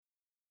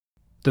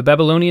The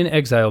Babylonian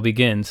exile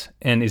begins,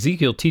 and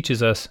Ezekiel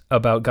teaches us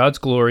about God's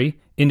glory,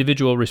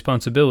 individual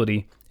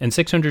responsibility, and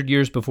 600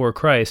 years before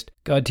Christ,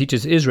 God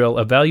teaches Israel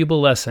a valuable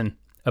lesson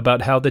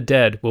about how the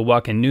dead will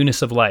walk in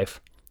newness of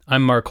life.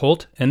 I'm Mark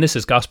Holt, and this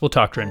is Gospel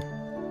Doctrine.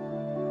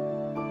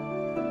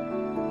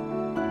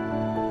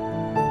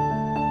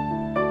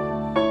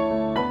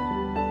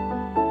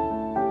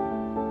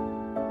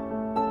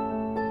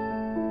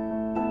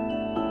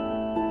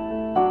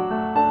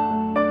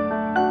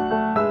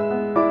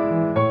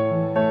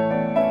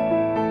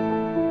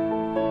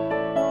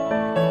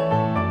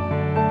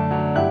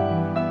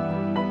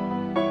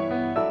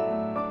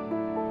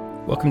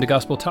 Welcome to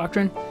Gospel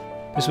Doctrine.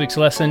 This week's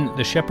lesson,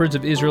 The Shepherds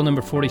of Israel,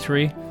 number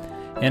 43.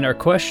 And our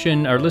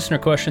listener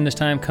question this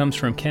time comes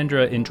from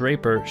Kendra in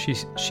Draper.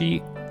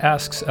 She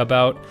asks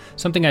about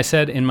something I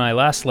said in my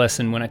last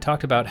lesson when I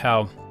talked about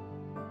how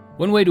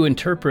one way to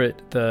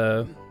interpret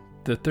the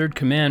third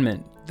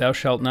commandment, thou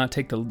shalt not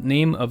take the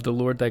name of the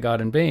Lord thy God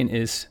in vain,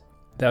 is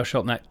thou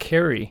shalt not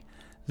carry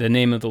the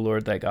name of the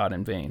Lord thy God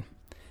in vain.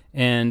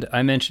 And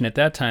I mentioned at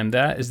that time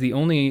that is the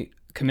only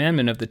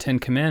commandment of the 10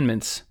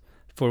 commandments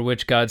for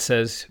which God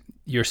says,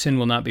 your sin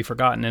will not be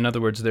forgotten. In other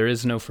words, there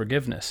is no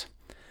forgiveness.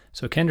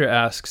 So Kendra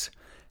asks,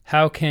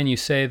 how can you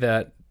say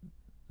that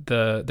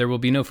there will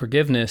be no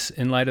forgiveness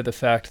in light of the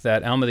fact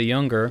that Alma the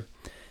Younger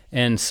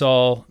and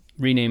Saul,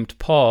 renamed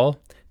Paul,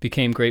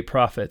 became great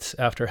prophets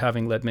after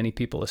having led many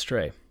people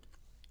astray?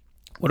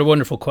 What a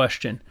wonderful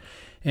question.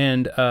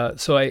 And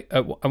so I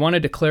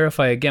wanted to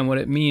clarify again what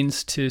it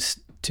means to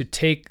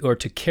take or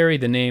to carry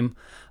the name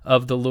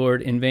of the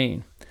Lord in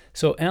vain.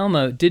 So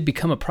Alma did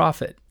become a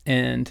prophet,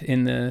 and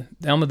in the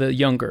Alma the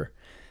Younger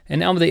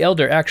and Alma the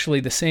Elder, actually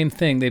the same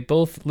thing. They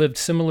both lived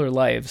similar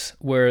lives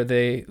where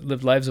they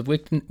lived lives of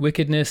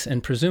wickedness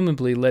and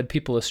presumably led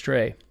people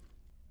astray.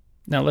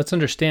 Now let's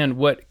understand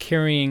what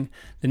carrying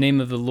the name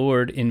of the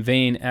Lord in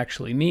vain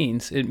actually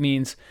means. It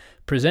means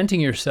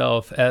presenting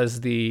yourself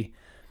as the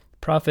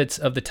prophets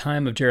of the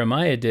time of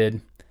Jeremiah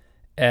did,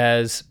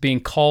 as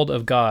being called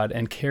of God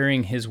and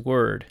carrying his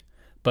word,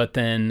 but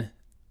then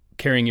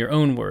carrying your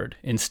own word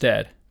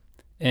instead,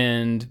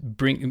 and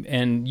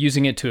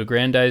using it to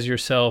aggrandize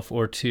yourself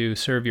or to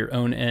serve your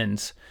own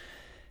ends.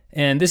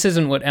 And this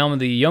isn't what Alma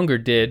the Younger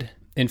did.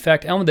 In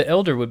fact, Alma the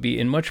Elder would be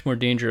in much more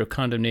danger of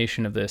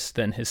condemnation of this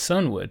than his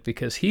son would,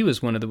 because he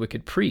was one of the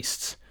wicked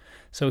priests.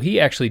 So he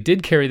actually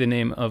did carry the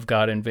name of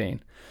God in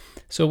vain.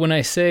 So when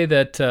I say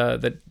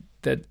that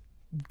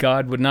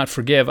God would not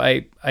forgive,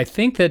 I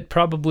think that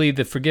probably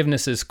the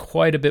forgiveness is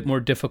quite a bit more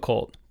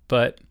difficult,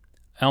 but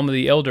Alma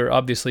the Elder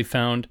obviously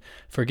found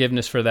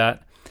forgiveness for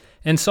that.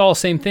 And Saul,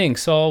 same thing.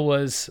 Saul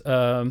was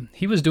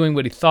he was doing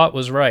what he thought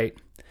was right.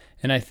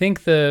 And I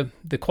think the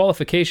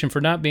qualification for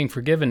not being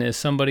forgiven is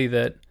somebody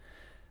that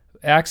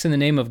acts in the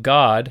name of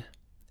God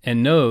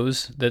and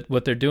knows that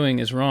what they're doing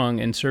is wrong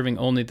and serving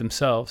only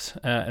themselves.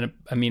 And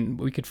I mean,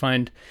 we could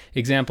find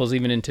examples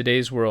even in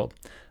today's world.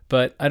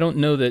 But I don't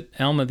know that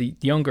Alma the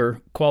Younger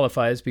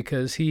qualifies,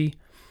 because while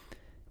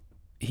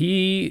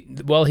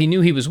he knew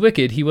he was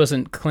wicked, he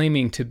wasn't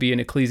claiming to be an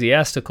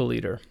ecclesiastical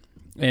leader.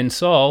 And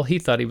Saul, he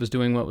thought he was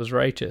doing what was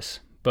righteous.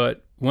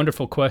 But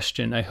wonderful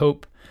question. I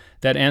hope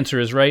that answer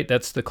is right.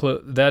 That's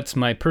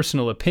my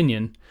personal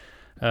opinion,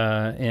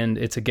 and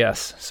it's a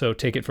guess. So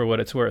take it for what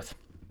it's worth.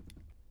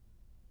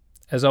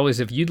 As always,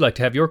 if you'd like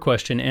to have your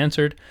question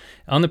answered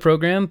on the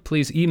program,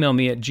 please email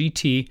me at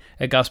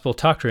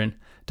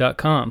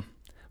gt@gospeltoctrine.com.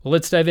 Well,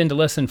 let's dive into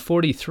Lesson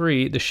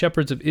 43, The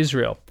Shepherds of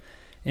Israel.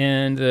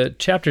 And the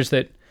chapters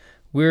that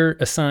we're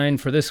assigned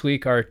for this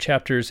week are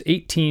chapters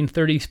 18,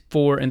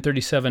 34, and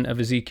 37 of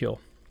Ezekiel.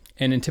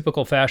 And in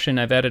typical fashion,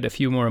 I've added a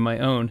few more of my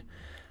own.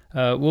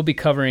 We'll be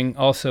covering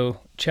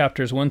also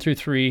chapters 1 through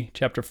 3,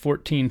 chapter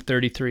 14,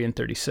 33, and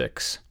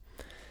 36.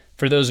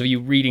 For those of you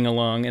reading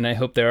along, and I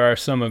hope there are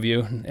some of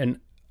you, and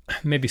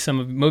maybe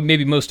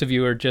most of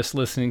you are just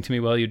listening to me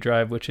while you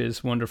drive, which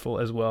is wonderful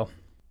as well.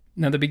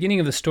 Now, the beginning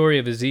of the story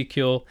of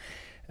Ezekiel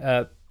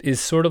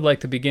is sort of like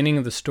the beginning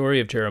of the story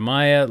of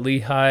Jeremiah,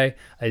 Lehi,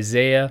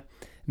 Isaiah,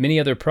 many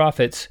other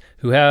prophets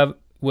who have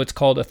what's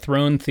called a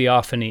throne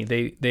theophany.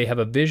 They have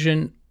a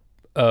vision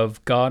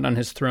of God on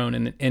his throne.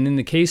 And in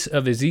the case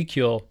of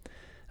Ezekiel,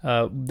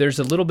 there's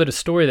a little bit of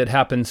story that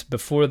happens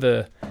before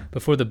the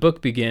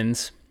book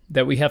begins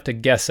that we have to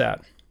guess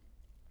at.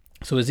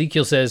 So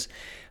Ezekiel says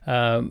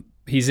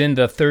he's in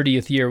the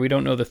 30th year. We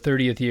don't know the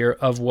 30th year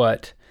of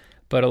what,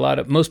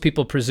 but most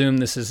people presume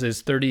this is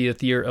his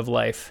 30th year of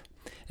life.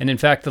 And in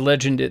fact,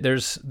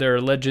 there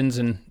are legends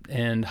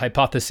and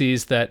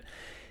hypotheses that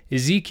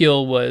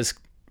Ezekiel was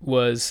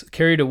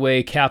carried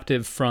away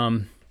captive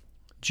from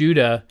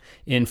Judah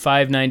in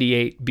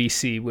 598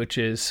 BC, which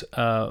is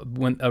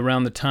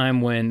around the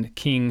time when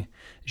King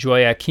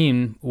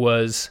Joachim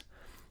was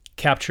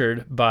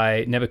captured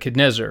by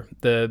Nebuchadnezzar,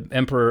 the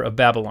emperor of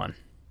Babylon.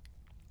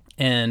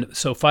 And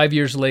so 5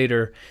 years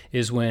later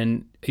is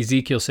when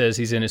Ezekiel says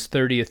he's in his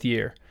 30th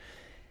year.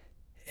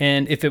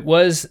 And if it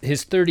was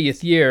his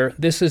 30th year,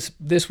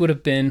 this would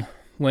have been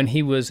when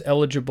he was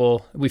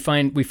eligible. We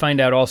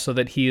find out also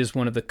that he is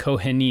one of the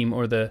Kohanim,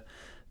 or the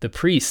the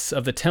priests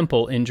of the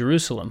temple in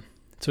Jerusalem.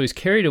 So he's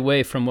carried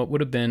away from what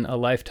would have been a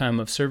lifetime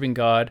of serving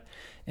God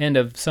and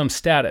of some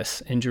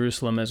status in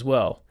Jerusalem as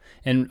well.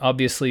 And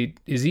obviously,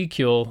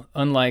 Ezekiel,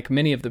 unlike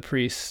many of the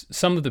priests,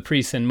 some of the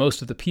priests and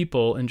most of the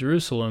people in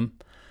Jerusalem,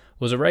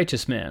 was a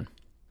righteous man.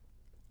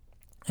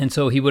 And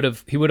so he would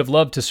have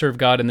loved to serve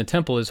God in the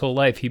temple his whole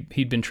life.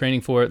 He'd been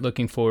training for it,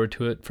 looking forward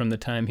to it from the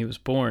time he was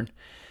born.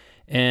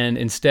 And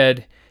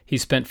instead, he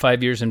spent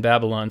 5 years in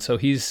Babylon. So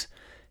he's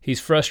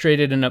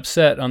frustrated and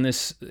upset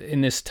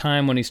in this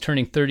time when he's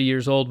turning 30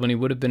 years old, when he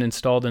would have been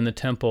installed in the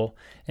temple,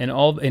 and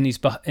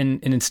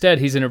instead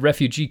he's in a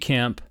refugee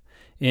camp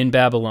in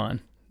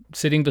Babylon,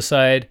 sitting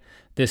beside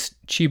this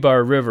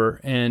Chebar River,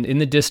 and in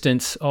the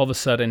distance, all of a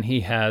sudden,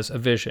 he has a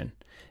vision.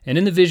 And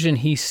in the vision,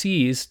 he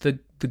sees the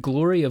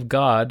glory of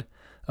God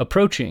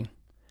approaching.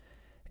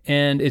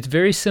 And it's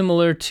very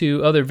similar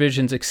to other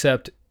visions,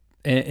 except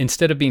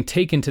instead of being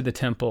taken to the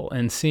temple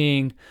and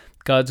seeing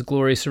God's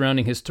glory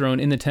surrounding his throne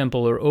in the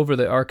temple or over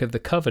the Ark of the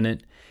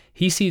Covenant,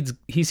 he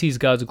sees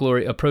God's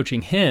glory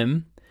approaching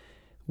him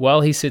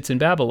while he sits in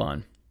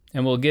Babylon.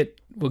 And we'll get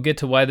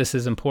to why this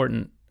is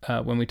important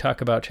when we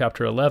talk about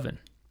chapter 11.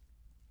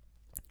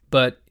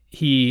 But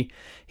he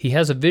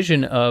has a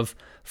vision of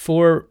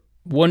 4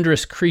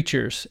 wondrous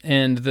creatures,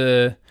 and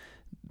the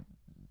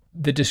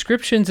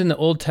descriptions in the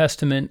Old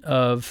Testament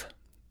of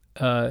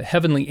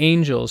heavenly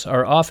angels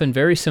are often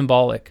very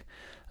symbolic.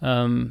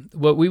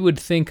 What we would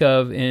think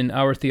of in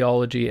our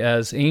theology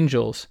as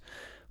angels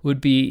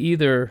would be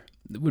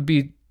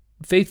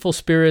faithful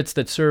spirits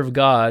that serve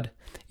God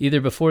either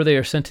before they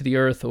are sent to the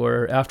earth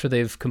or after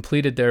they've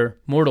completed their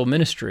mortal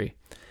ministry.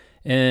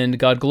 And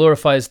God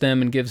glorifies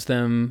them and gives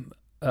them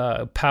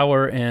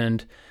power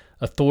and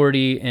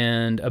authority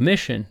and a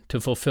mission to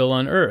fulfill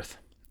on earth.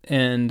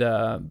 And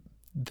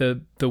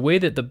the way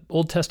that the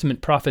Old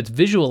Testament prophets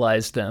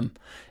visualize them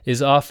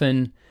is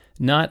often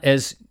not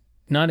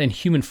in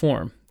human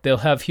form. They'll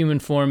have human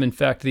form. In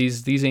fact,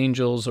 these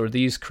angels or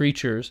these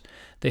creatures,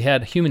 they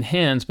had human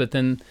hands, but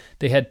then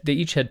they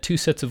each had 2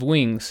 sets of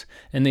wings,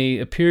 and they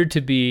appeared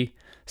to be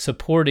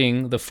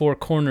supporting the 4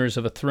 corners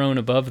of a throne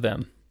above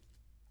them.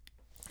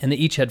 And they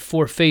each had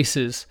 4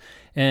 faces,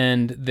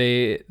 and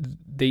they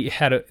each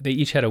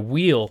had a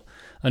wheel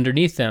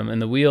underneath them,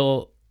 and the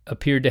wheel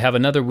appeared to have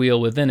another wheel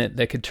within it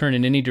that could turn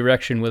in any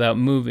direction without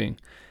moving.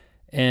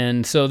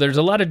 And so there's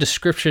a lot of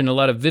description, a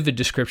lot of vivid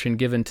description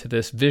given to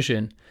this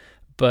vision.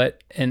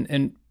 But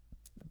and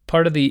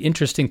part of the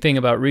interesting thing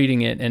about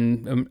reading it,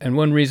 and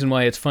one reason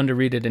why it's fun to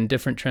read it in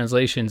different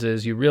translations,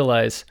 is you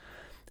realize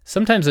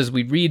sometimes as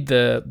we read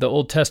the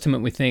Old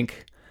Testament, we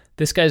think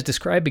this guy's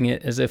describing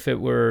it as if it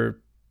were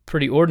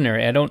pretty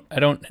ordinary. I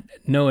don't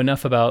know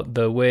enough about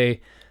the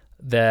way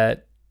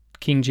that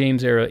King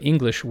James era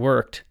English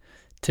worked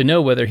to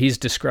know whether he's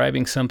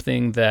describing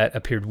something that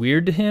appeared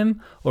weird to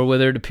him or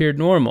whether it appeared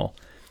normal.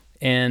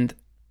 And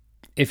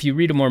if you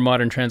read a more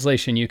modern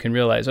translation, you can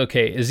realize,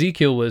 okay,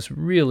 Ezekiel was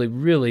really,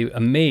 really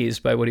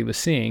amazed by what he was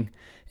seeing,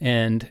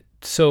 and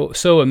so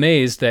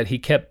amazed that he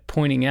kept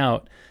pointing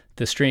out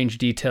the strange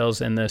details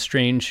and the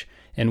strange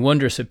and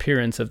wondrous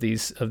appearance of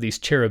these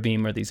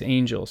cherubim or these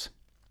angels.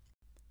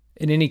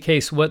 In any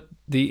case, what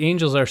the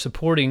angels are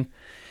supporting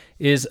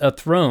is a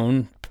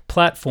throne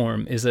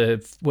platform, is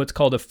what's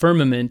called a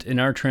firmament in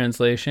our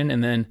translation,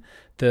 and then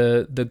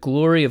the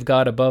glory of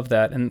God above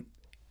that.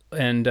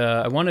 And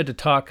I wanted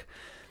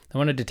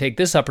to take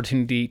this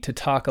opportunity to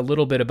talk a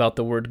little bit about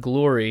the word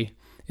glory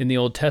in the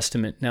Old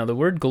Testament. Now, the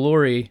word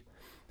glory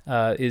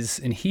is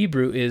in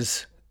Hebrew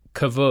is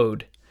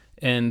kavod,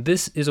 and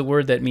this is a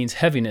word that means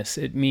heaviness.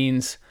 It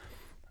means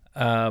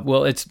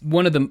it's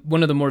one of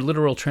the more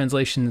literal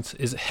translations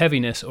is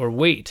heaviness or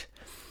weight.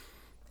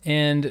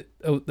 And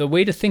the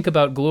way to think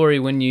about glory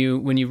when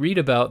you read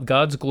about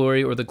God's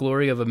glory or the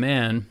glory of a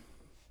man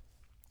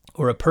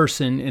or a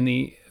person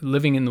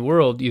living in the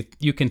world,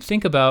 you can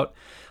think about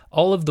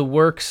all of the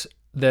works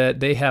that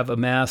they have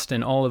amassed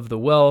and all of the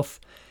wealth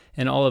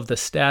and all of the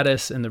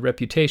status and the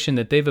reputation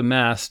that they've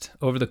amassed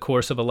over the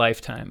course of a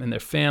lifetime and their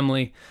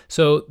family.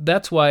 So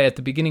that's why at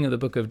the beginning of the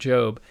book of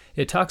Job,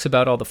 it talks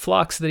about all the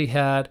flocks that he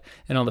had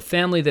and all the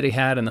family that he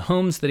had and the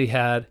homes that he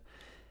had,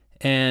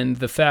 and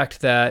the fact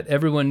that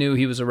everyone knew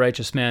he was a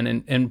righteous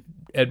man. And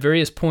at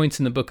various points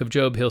in the book of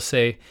Job, he'll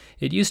say,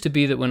 it used to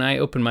be that when I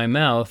opened my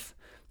mouth,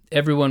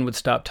 everyone would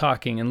stop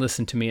talking and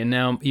listen to me, and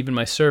now even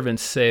my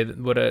servants say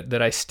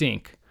that I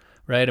stink,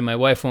 right? And my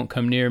wife won't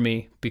come near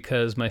me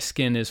because my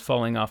skin is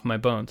falling off my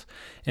bones.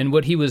 And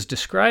what he was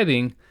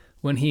describing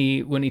when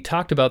he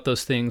talked about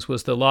those things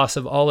was the loss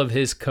of all of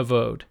his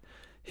kavod,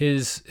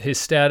 his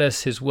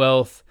status, his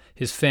wealth,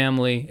 his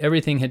family,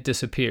 everything had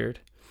disappeared.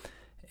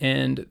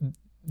 And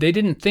they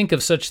didn't think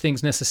of such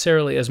things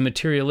necessarily as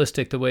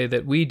materialistic the way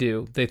that we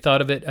do. They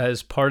thought of it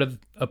as part of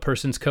a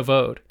person's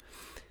kavod.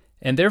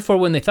 And therefore,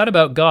 when they thought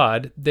about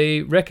God,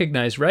 they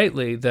recognized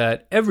rightly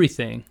that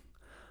everything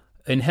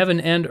in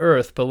heaven and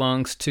earth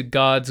belongs to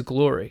God's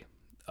glory.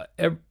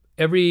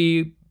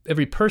 Every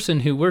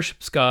person who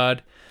worships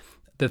God,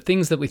 the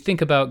things that we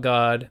think about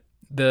God,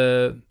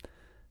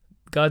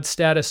 God's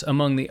status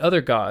among the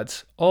other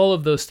gods, all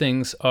of those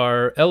things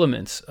are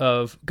elements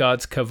of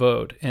God's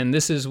kavod. And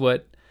this is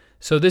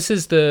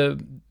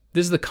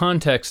the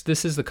context,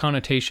 this is the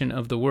connotation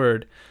of the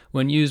word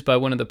when used by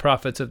one of the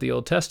prophets of the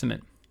Old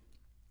Testament.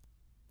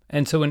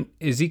 And so when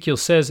Ezekiel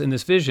says in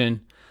this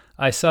vision,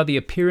 I saw the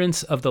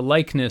appearance of the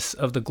likeness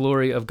of the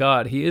glory of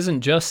God, he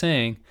isn't just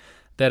saying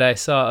that I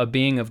saw a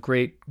being of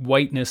great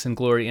whiteness and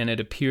glory and it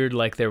appeared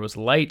like there was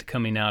light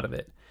coming out of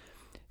it.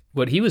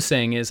 What he was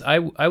saying is I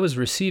was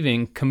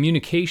receiving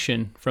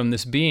communication from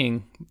this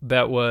being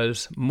that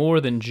was more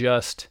than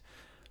just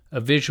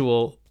a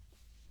visual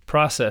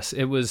process.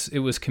 It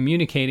was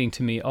communicating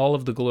to me all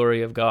of the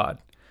glory of God.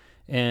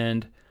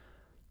 And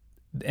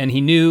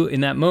he knew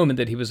in that moment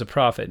that he was a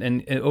prophet.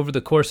 And over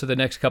the course of the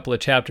next couple of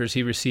chapters,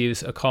 he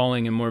receives a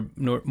calling and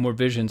more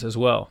visions as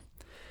well.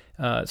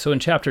 So in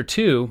chapter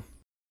 2,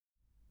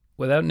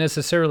 without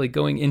necessarily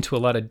going into a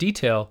lot of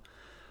detail,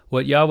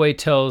 what Yahweh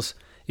tells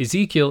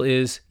Ezekiel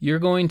is, you're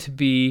going to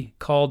be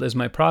called as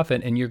my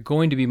prophet and you're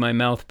going to be my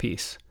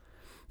mouthpiece.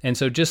 And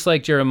so just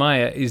like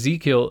Jeremiah,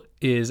 Ezekiel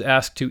is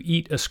asked to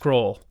eat a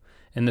scroll.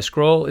 And the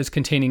scroll is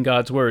containing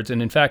God's words.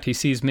 And in fact, he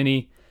sees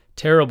many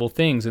terrible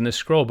things in this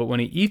scroll, but when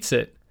he eats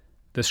it,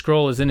 the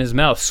scroll is in his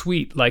mouth,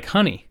 sweet like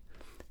honey.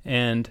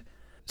 And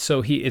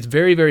so it's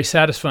very, very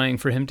satisfying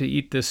for him to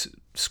eat this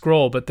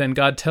scroll. But then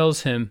God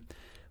tells him,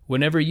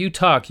 whenever you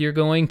talk, you're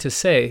going to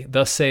say,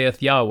 thus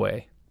saith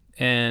Yahweh,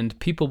 and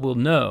people will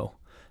know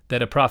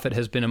that a prophet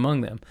has been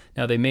among them.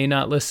 Now, they may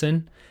not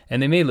listen,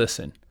 and they may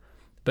listen,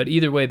 but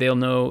either way, they'll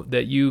know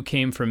that you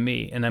came from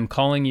me, and I'm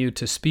calling you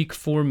to speak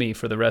for me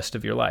for the rest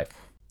of your life.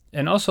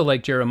 And also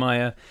like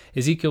Jeremiah,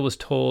 Ezekiel was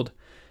told,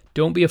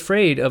 don't be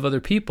afraid of other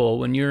people.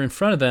 When you're in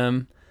front of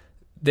them,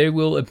 they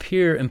will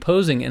appear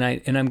imposing,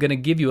 and I'm going to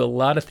give you a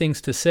lot of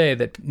things to say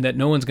that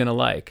no one's going to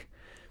like.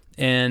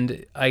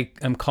 And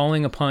I'm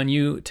calling upon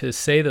you to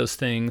say those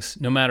things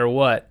no matter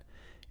what.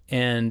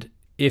 And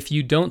if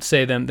you don't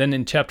say them, then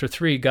in chapter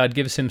 3, God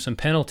gives him some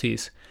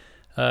penalties.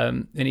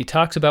 And he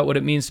talks about what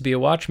it means to be a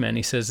watchman.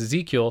 He says,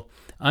 Ezekiel,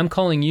 I'm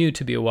calling you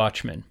to be a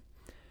watchman.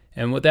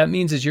 And what that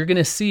means is you're going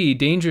to see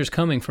dangers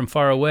coming from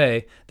far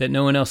away that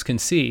no one else can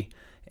see.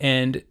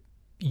 And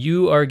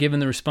you are given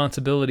the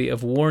responsibility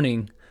of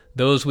warning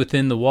those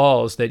within the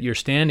walls that you're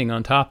standing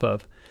on top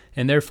of.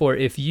 And therefore,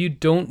 if you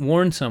don't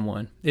warn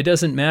someone, it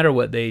doesn't matter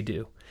what they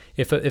do.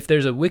 If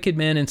there's a wicked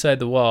man inside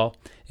the wall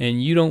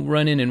and you don't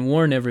run in and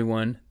warn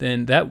everyone,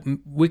 then that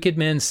wicked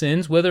man's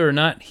sins, whether or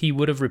not he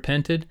would have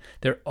repented,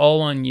 they're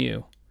all on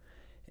you.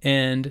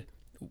 And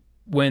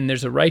when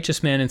there's a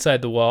righteous man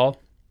inside the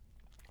wall,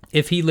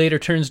 if he later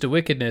turns to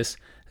wickedness,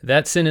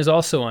 that sin is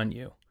also on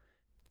you.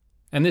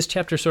 And this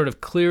chapter sort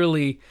of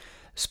clearly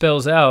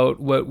spells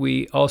out what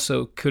we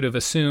also could have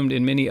assumed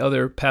in many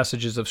other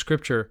passages of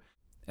Scripture.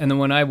 And the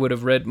one I would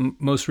have read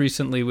most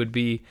recently would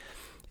be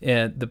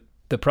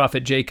the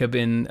prophet Jacob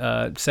in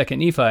 2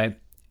 Nephi.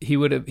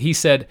 He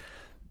said,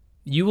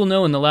 "You will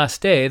know in the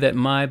last day that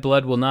my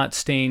blood will not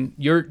stain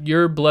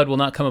your blood will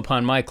not come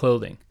upon my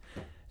clothing,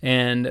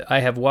 and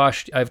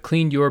I've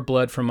cleaned your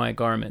blood from my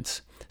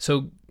garments."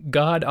 So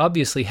God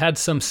obviously had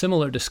some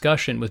similar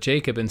discussion with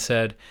Jacob and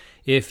said,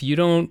 if you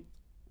don't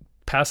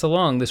pass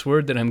along this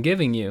word that I'm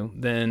giving you,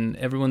 then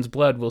everyone's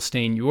blood will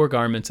stain your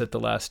garments at the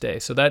last day.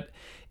 So that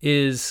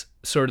is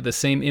sort of the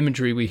same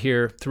imagery we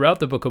hear throughout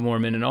the Book of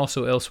Mormon and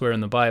also elsewhere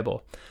in the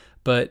Bible.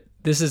 But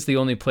this is the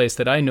only place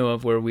that I know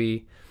of where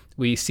we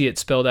see it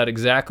spelled out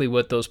exactly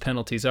what those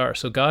penalties are.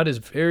 So God is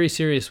very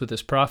serious with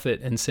this prophet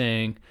and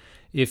saying,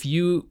 if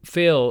you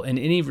fail in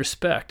any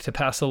respect to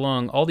pass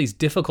along all these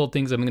difficult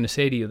things I'm going to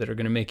say to you that are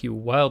going to make you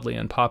wildly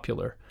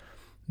unpopular,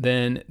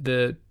 then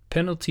the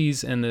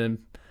penalties and the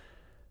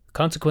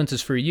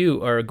consequences for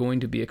you are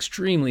going to be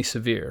extremely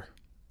severe.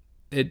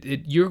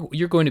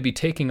 You're going to be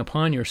taking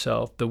upon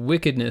yourself the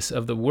wickedness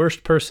of the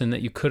worst person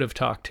that you could have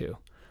talked to.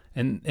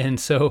 And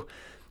so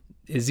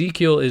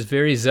Ezekiel is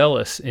very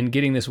zealous in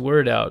getting this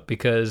word out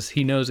because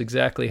he knows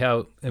exactly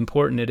how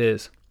important it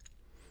is.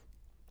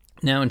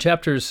 Now in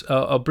chapters,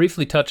 I'll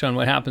briefly touch on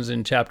what happens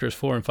in chapters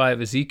 4 and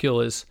 5.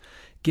 Ezekiel is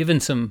given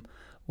some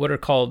what are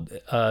called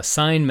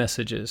sign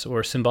messages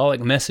or symbolic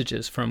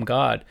messages from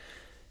God.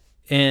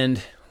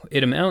 And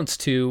it amounts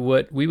to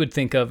what we would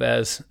think of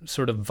as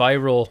sort of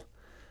viral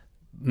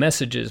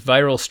messages,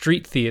 viral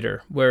street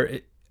theater, where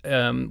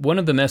one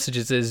of the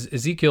messages is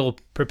Ezekiel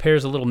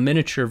prepares a little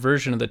miniature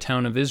version of the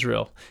town of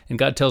Israel, and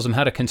God tells him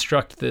how to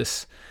construct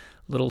this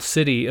little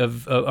city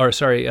of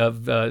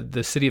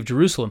the city of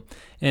Jerusalem.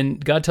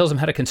 And God tells him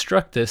how to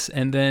construct this,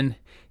 and then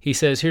he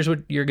says, here's what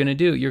you're going to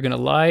do. You're going to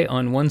lie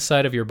on one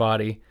side of your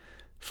body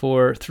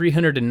for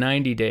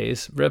 390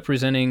 days,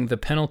 representing the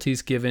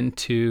penalties given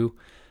to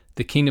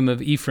the kingdom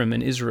of Ephraim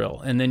and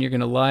Israel. And then you're going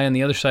to lie on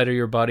the other side of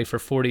your body for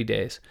 40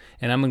 days.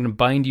 And I'm going to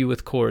bind you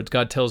with cords.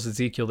 God tells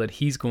Ezekiel that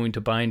he's going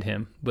to bind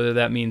him. Whether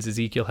that means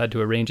Ezekiel had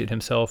to arrange it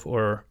himself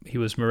or he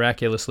was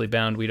miraculously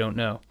bound, we don't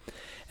know.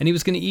 And he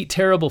was going to eat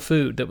terrible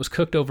food that was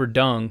cooked over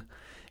dung.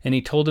 And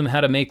he told him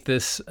how to make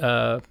this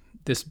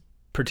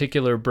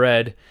particular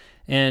bread.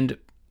 And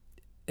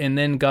And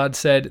then God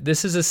said,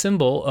 this is a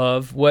symbol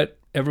of what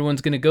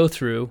everyone's going to go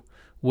through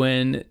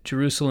when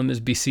Jerusalem is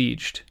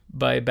besieged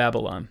by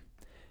Babylon.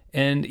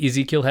 And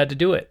Ezekiel had to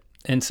do it.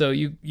 And so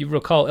you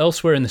recall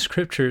elsewhere in the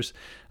scriptures,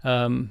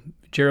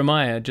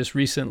 Jeremiah just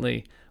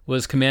recently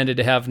was commanded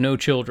to have no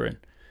children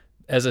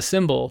as a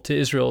symbol to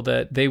Israel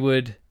that they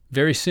would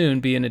very soon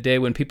be in a day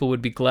when people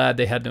would be glad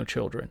they had no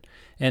children.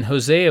 And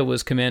Hosea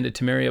was commanded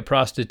to marry a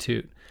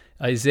prostitute.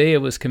 Isaiah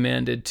was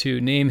commanded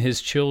to name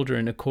his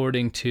children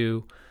according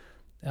to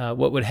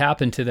what would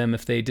happen to them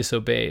if they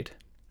disobeyed.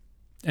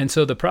 And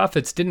so the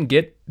prophets didn't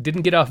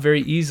get off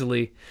very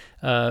easily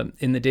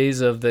in the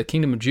days of the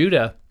kingdom of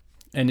Judah,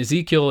 and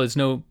Ezekiel is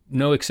no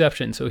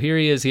exception. So here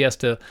he is; he has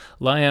to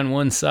lie on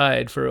one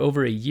side for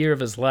over a year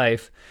of his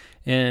life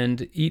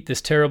and eat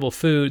this terrible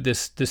food,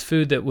 this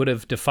food that would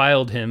have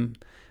defiled him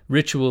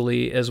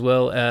ritually as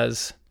well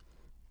as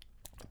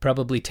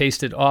probably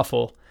tasted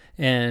awful.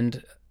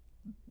 And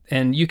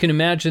you can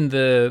imagine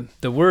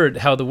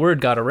how the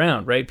word got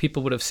around, right?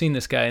 People would have seen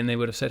this guy and they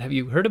would have said, "Have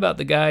you heard about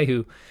the guy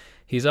who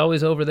he's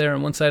always over there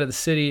on one side of the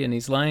city and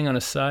he's lying on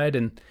his side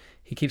and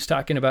he keeps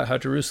talking about how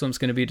Jerusalem's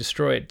going to be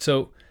destroyed?"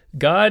 So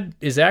God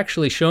is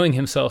actually showing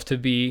himself to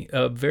be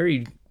a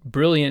very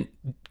brilliant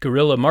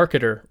guerrilla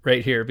marketer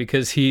right here,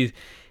 because he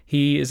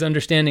is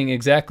understanding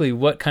exactly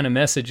what kind of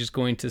message is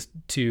going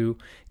to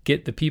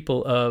get the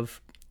people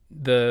of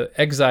the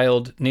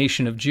exiled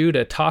nation of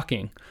Judah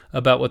talking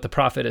about what the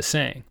prophet is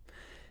saying.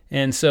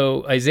 And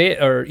so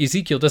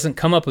Ezekiel doesn't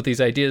come up with these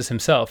ideas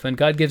himself, and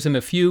God gives him a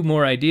few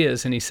more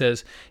ideas, and he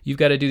says, you've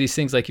got to do these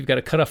things, like you've got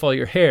to cut off all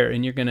your hair,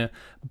 and you're going to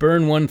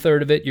burn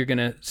 1/3 of it, you're going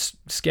to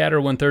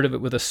scatter 1/3 of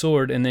it with a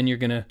sword, and then you're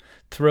going to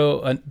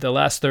throw the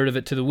last third of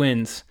it to the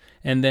winds,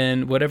 and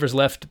then whatever's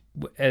left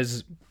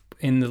as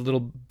in the little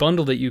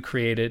bundle that you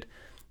created,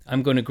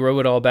 I'm going to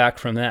grow it all back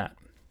from that.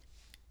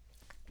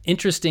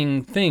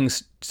 Interesting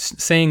things,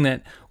 saying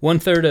that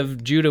 1/3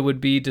 of Judah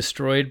would be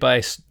destroyed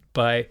by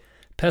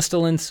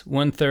pestilence,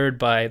 1/3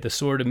 by the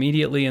sword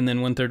immediately, and then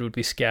 1/3 would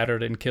be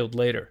scattered and killed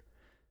later.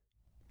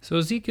 So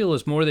Ezekiel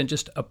is more than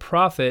just a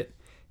prophet.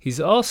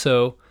 He's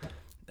also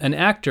an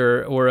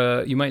actor,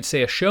 or you might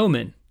say a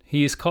showman.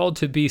 He is called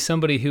to be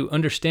somebody who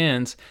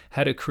understands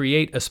how to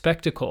create a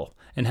spectacle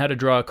and how to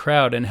draw a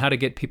crowd and how to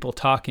get people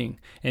talking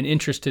and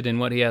interested in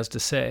what he has to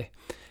say.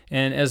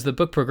 And as the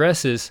book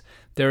progresses,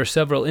 there are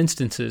several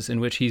instances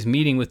in which he's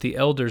meeting with the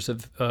elders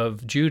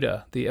of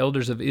Judah, the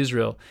elders of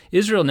Israel.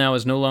 Israel now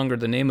is no longer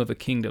the name of a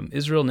kingdom.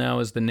 Israel now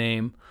is the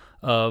name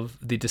of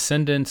the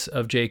descendants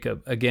of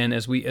Jacob. Again,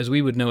 as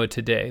we would know it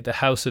today, the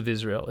house of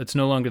Israel. It's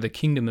no longer the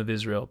kingdom of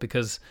Israel,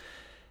 because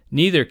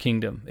neither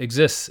kingdom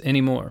exists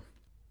anymore.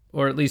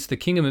 Or at least the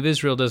kingdom of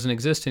Israel doesn't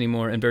exist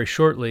anymore, and very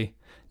shortly,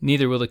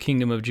 neither will the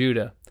kingdom of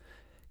Judah.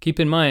 Keep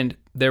in mind,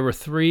 there were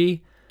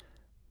 3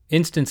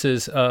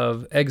 instances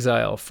of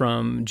exile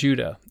from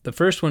Judah. The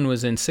first one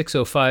was in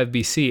 605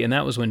 BC, and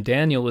that was when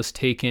Daniel was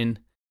taken.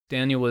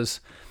 Daniel was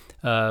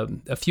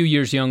a few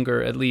years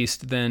younger, at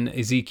least, than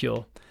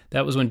Ezekiel.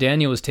 That was when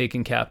Daniel was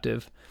taken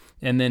captive,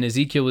 and then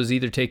Ezekiel was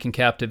either taken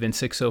captive in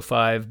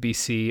 605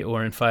 BC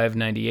or in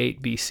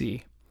 598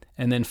 BC.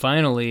 And then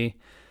finally,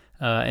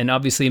 and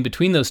obviously in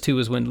between those two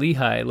was when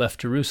Lehi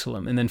left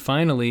Jerusalem. And then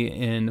finally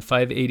in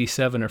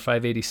 587 or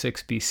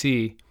 586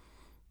 BC,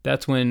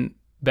 that's when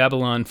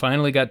Babylon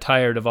finally got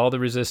tired of all the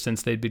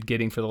resistance they'd been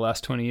getting for the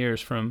last 20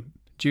 years from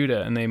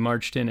Judah, and they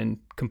marched in and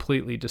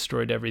completely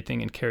destroyed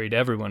everything and carried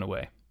everyone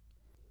away.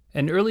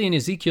 And early in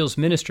Ezekiel's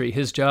ministry,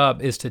 his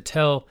job is to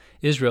tell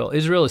Israel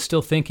is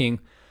still thinking,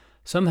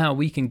 somehow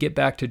we can get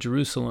back to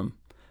Jerusalem.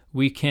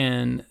 We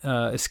can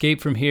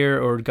escape from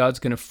here, or God's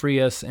going to free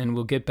us, and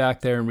we'll get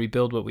back there and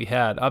rebuild what we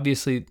had.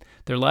 Obviously,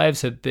 their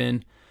lives have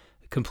been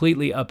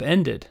completely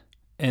upended,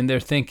 and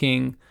they're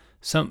thinking,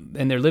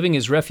 and they're living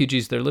as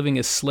refugees, they're living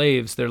as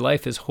slaves, their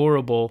life is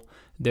horrible,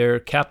 they're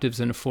captives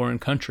in a foreign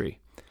country.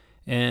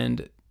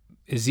 And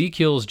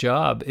Ezekiel's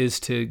job is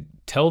to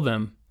tell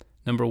them,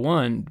 number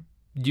one,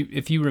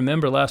 if you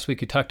remember last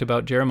week, you talked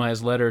about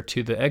Jeremiah's letter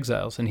to the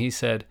exiles, and he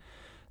said,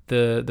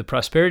 the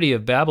prosperity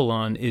of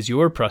Babylon is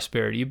your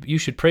prosperity. You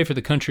should pray for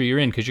the country you're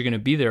in, because you're going to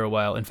be there a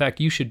while. In fact,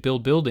 you should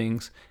build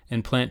buildings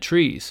and plant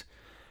trees,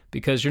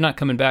 because you're not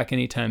coming back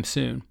anytime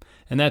soon.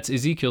 And that's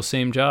Ezekiel's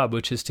same job,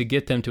 which is to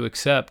get them to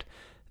accept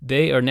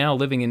they are now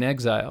living in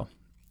exile.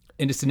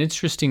 And it's an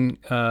interesting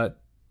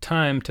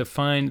time to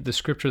find the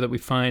scripture that we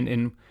find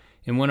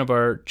in one of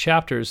our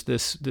chapters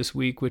this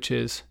week, which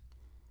is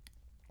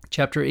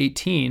chapter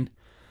 18.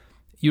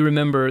 You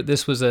remember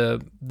this was a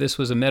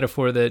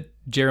metaphor that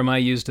Jeremiah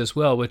used as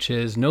well, which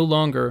is, no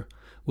longer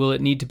will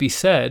it need to be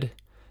said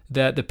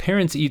that the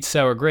parents eat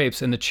sour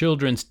grapes and the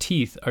children's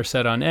teeth are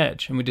set on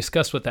edge. And we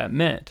discussed what that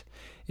meant.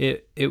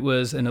 It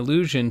was an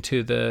allusion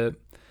to the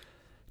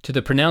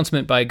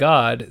pronouncement by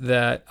God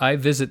that I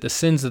visit the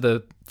sins of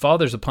the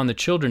fathers upon the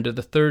children to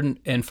the 3rd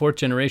and 4th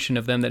generation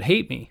of them that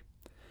hate me.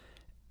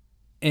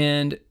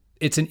 And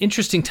it's an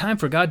interesting time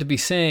for God to be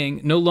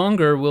saying, no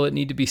longer will it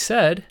need to be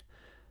said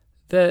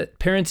that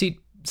parents eat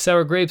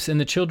sour grapes and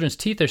the children's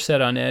teeth are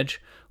set on edge,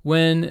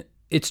 when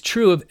it's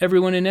true of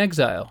everyone in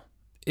exile.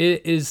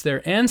 It is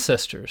their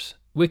ancestors'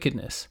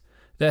 wickedness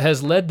that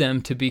has led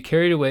them to be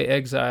carried away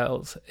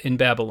exiles in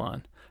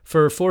Babylon.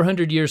 For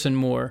 400 years and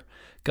more,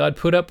 God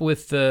put up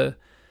with the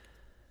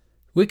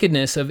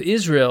wickedness of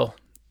Israel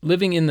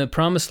living in the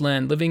promised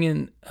land, living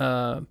in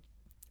the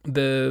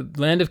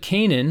land of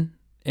Canaan,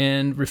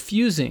 and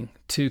refusing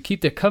to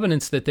keep the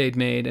covenants that they'd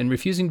made and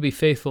refusing to be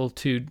faithful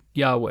to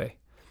Yahweh.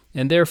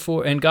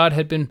 And God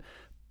had been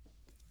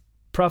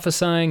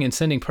prophesying and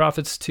sending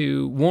prophets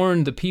to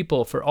warn the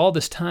people for all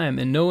this time,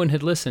 and no one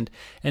had listened.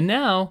 And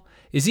now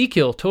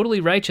Ezekiel, totally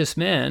righteous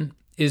man,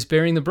 is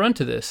bearing the brunt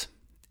of this.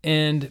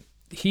 And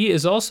he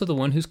is also the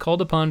one who's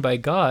called upon by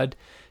God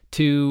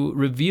to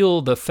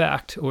reveal the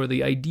fact or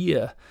the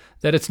idea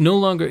that it no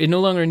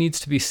longer needs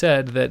to be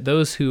said that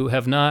those who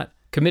have not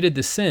committed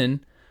the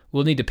sin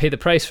will need to pay the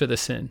price for the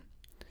sin.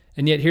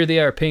 And yet here they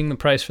are paying the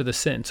price for the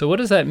sin. So what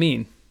does that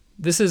mean?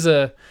 This is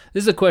a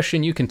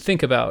question you can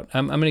think about.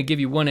 I'm going to give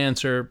you one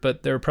answer,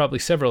 but there are probably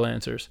several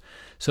answers.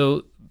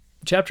 So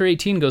chapter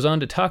 18 goes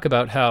on to talk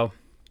about how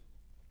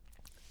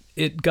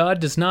God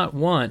does not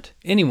want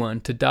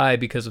anyone to die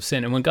because of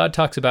sin. And when God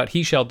talks about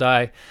he shall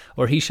die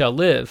or he shall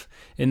live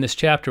in this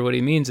chapter, what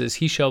he means is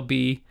he shall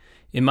be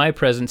in my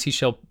presence,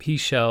 he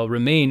shall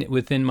remain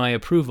within my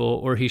approval,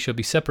 or he shall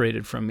be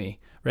separated from me,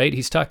 right?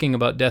 He's talking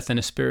about death in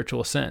a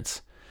spiritual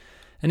sense.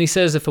 And he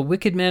says, if a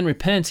wicked man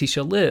repents, he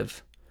shall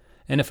live.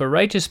 And if a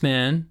righteous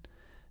man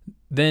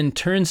then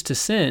turns to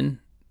sin,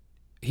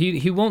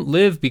 he won't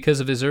live because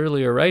of his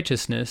earlier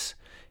righteousness.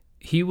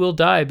 He will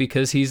die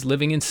because he's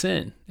living in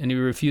sin and he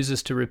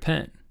refuses to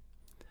repent.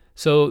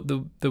 So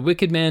the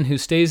wicked man who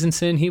stays in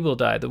sin, he will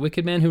die. The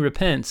wicked man who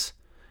repents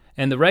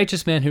and the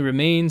righteous man who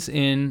remains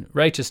in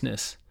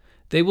righteousness,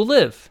 they will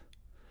live.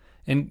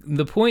 And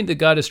the point that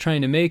God is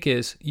trying to make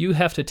is you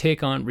have to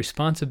take on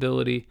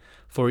responsibility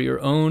for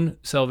your own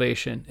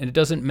salvation, and it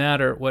doesn't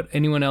matter what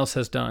anyone else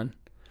has done.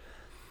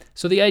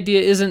 So the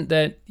idea isn't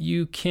that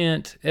you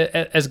can't,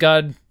 as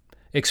God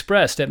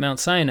expressed at Mount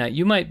Sinai,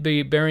 you might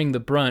be bearing the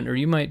brunt or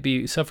you might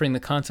be suffering the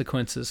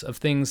consequences of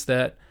things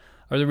that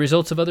are the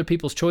results of other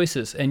people's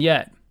choices, and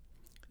yet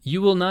you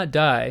will not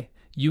die,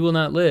 you will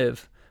not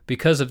live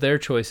because of their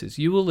choices.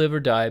 You will live or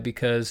die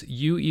because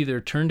you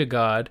either turn to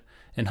God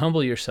and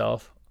humble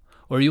yourself,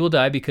 or you will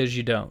die because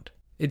you don't.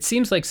 It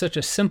seems like such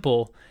a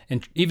simple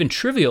and even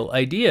trivial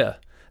idea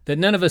that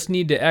none of us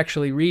need to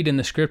actually read in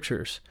the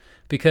scriptures,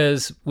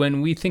 because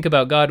when we think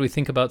about God, we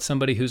think about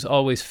somebody who's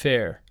always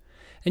fair.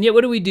 And yet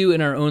what do we do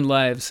in our own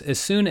lives? As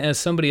soon as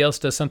somebody else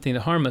does something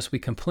to harm us, we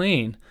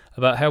complain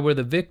about how we're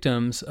the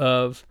victims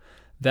of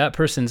that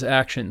person's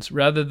actions,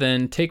 rather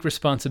than take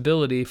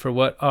responsibility for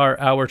what are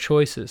our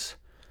choices.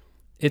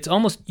 It's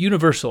almost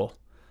universal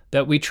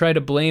that we try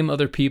to blame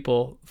other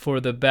people for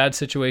the bad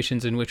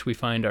situations in which we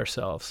find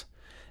ourselves.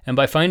 And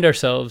by find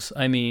ourselves,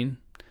 I mean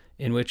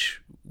in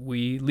which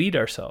we lead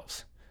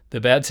ourselves, the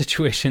bad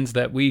situations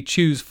that we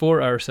choose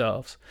for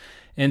ourselves.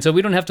 And so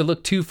we don't have to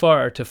look too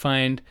far to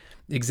find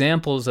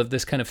examples of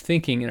this kind of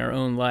thinking in our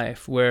own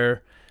life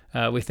where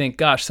we think,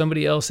 gosh,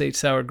 somebody else ate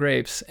sour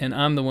grapes and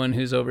I'm the one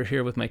who's over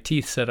here with my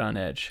teeth set on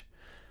edge.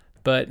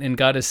 And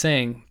God is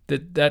saying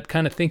that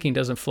kind of thinking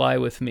doesn't fly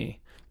with me.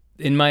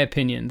 In my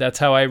opinion, that's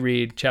how I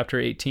read chapter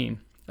 18.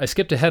 I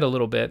skipped ahead a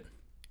little bit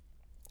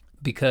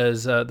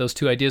because those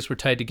two ideas were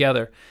tied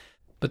together.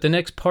 But the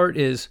next part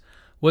is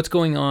what's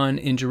going on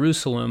in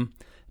Jerusalem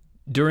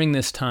during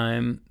this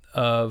time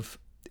of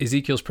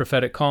Ezekiel's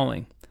prophetic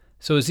calling.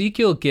 So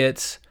Ezekiel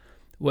gets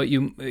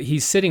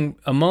he's sitting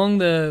among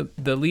the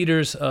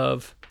leaders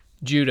of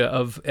Judah,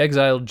 of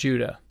exiled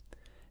Judah.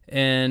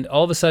 And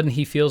all of a sudden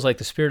he feels like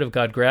the Spirit of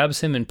God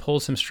grabs him and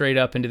pulls him straight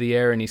up into the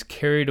air, and he's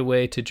carried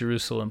away to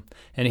Jerusalem.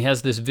 And he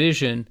has this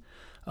vision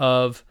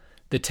of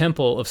the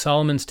temple, of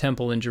Solomon's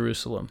temple in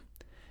Jerusalem.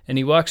 And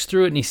he walks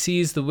through it and he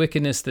sees the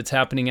wickedness that's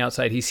happening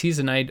outside. He sees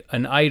an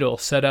idol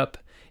set up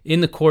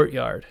in the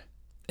courtyard.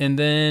 And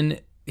then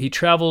he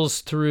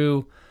travels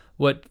through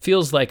what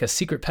feels like a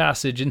secret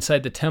passage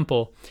inside the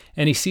temple,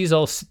 and he sees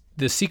all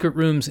the secret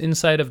rooms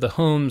inside of the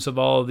homes of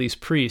all of these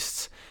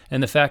priests,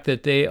 and the fact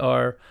that they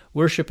are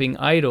worshiping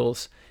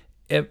idols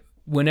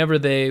whenever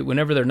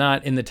they're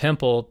not in the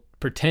temple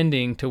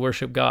pretending to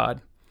worship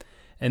God.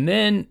 And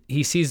then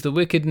he sees the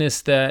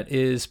wickedness that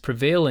is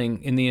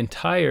prevailing in the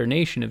entire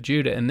nation of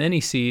Judah. And then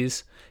he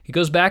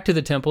goes back to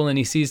the temple and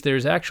he sees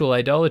there's actual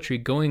idolatry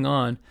going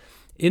on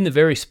in the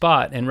very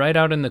spot. And right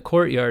out in the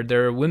courtyard,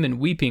 there are women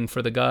weeping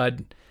for the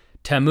god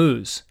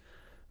Tammuz,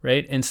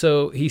 right? And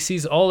so he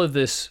sees all of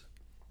this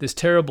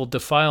terrible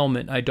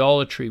defilement,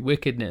 idolatry,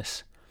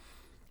 wickedness.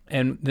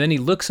 And then he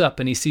looks up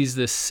and he sees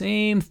this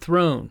same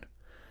throne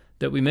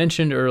that we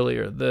mentioned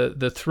earlier.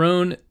 The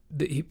throne,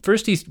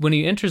 when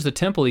he enters the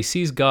temple, he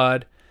sees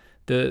God,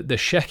 the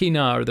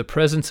Shekinah, or the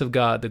presence of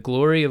God, the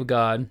glory of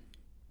God,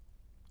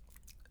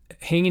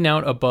 hanging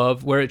out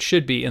above where it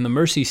should be, in the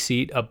mercy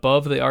seat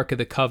above the Ark of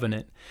the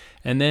Covenant.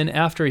 And then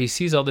after he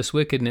sees all this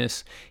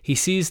wickedness, he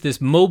sees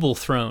this mobile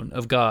throne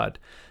of God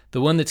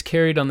the one that's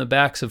carried on the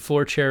backs of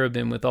 4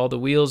 cherubim with all the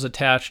wheels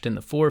attached and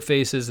the 4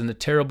 faces and the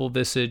terrible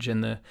visage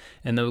and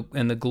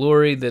the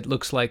glory that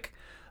looks like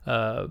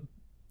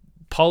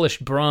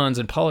polished bronze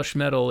and polished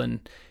metal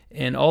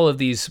and all of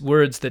these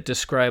words that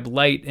describe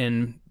light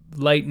and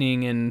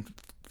lightning and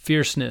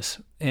fierceness.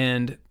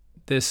 And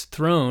this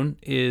throne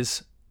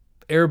is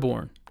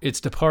airborne.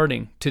 It's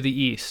departing to the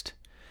east.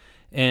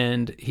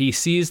 And he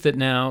sees that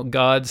now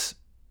God's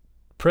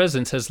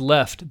presence has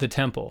left the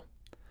temple.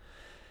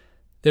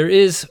 There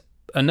is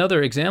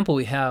another example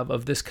we have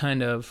of this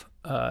kind of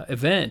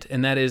event,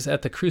 and that is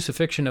at the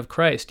crucifixion of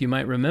Christ. You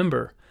might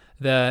remember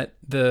that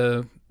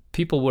the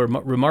people were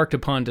remarked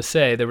upon to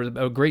say there was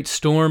a great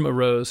storm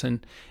arose,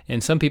 and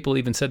some people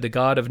even said the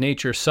God of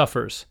nature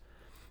suffers.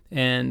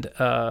 And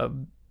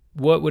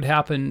what would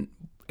happen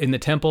in the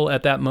temple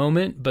at that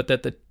moment, but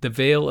that the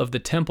veil of the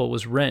temple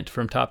was rent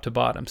from top to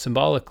bottom,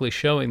 symbolically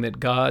showing that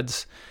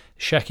God's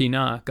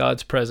Shekinah,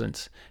 God's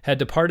presence, had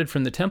departed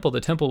from the temple. The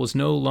temple was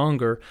no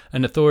longer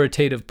an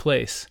authoritative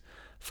place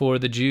for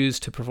the Jews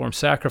to perform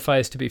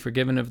sacrifice, to be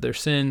forgiven of their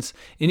sins.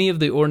 Any of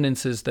the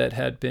ordinances that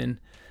had been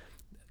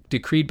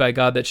decreed by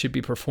God that should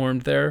be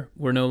performed there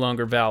were no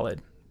longer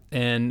valid.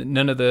 And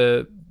none of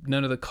the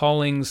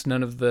callings,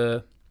 none of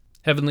the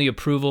heavenly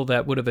approval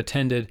that would have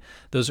attended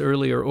those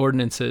earlier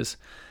ordinances,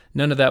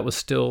 none of that was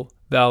still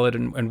valid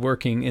and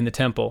working in the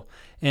temple.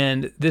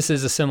 And this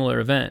is a similar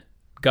event.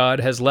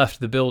 God has left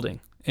the building,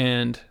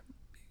 and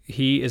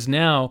he is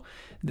now,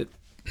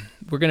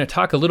 we're going to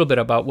talk a little bit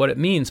about what it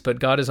means, but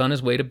God is on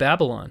his way to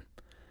Babylon.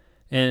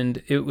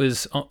 And it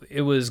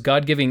was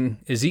God giving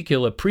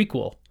Ezekiel a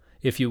prequel,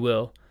 if you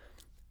will.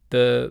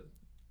 The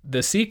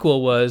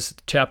sequel was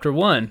chapter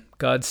 1.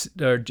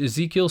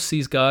 Ezekiel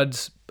sees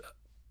God's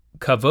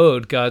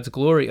kavod, God's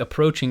glory,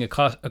 approaching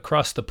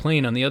across the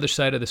plain on the other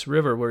side of this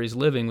river where he's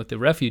living with the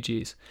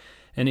refugees.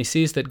 And he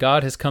sees that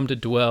God has come to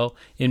dwell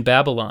in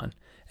Babylon.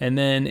 And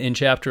then in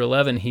chapter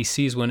 11, he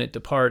sees when it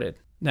departed.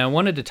 Now, I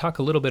wanted to talk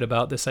a little bit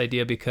about this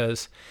idea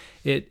because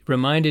it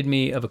reminded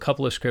me of a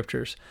couple of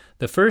scriptures.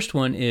 The first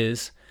one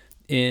is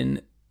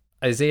in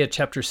Isaiah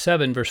chapter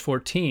 7, verse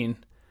 14,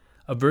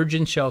 "A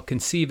virgin shall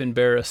conceive and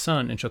bear a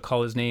son, and shall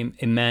call his name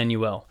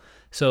Emmanuel."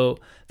 So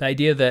the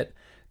idea that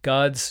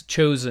God's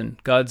chosen,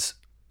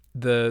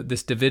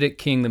 this Davidic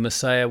king, the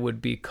Messiah,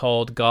 would be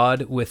called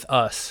God with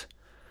us,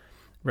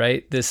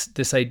 right?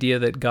 This idea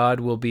that God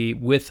will be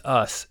with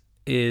us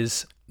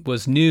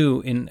was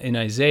new in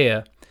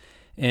Isaiah.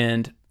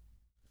 And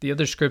the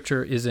other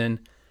scripture is in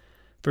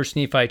 1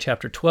 Nephi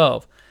chapter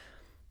 12,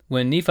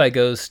 when Nephi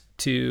goes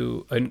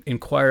to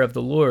inquire of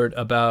the Lord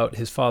about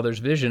his father's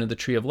vision of the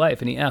tree of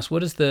life, and he asks, what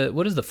does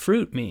the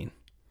fruit mean?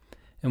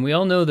 And we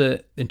all know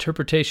the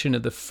interpretation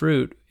of the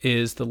fruit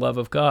is the love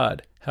of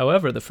God.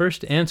 However, the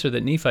first answer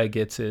that Nephi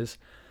gets is,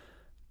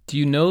 do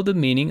you know the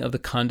meaning of the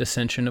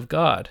condescension of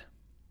God?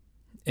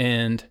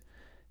 And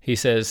he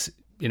says,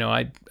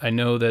 I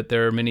know that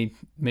there are many,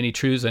 many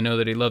truths. I know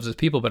that he loves his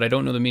people, but I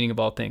don't know the meaning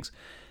of all things.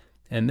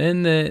 And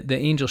then the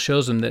angel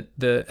shows him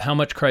that how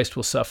much Christ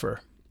will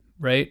suffer,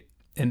 right?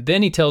 And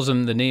then he tells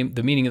him the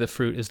meaning of the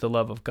fruit is the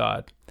love of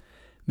God.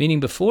 Meaning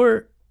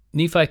before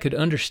Nephi could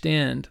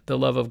understand the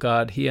love of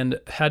God, he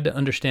had to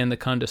understand the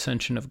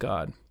condescension of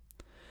God.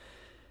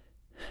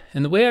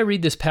 And the way I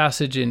read this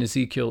passage in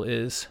Ezekiel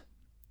is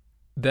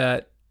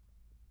that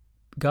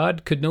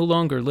God could no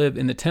longer live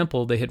in the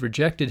temple. They had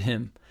rejected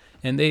him.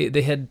 And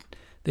they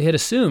had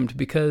assumed,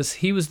 because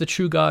he was the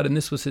true God and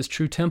this was his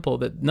true temple,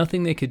 that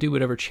nothing they could do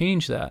would ever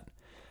change that.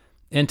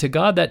 And to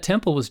God, that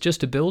temple was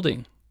just a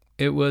building.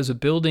 It was a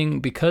building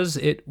because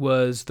it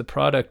was the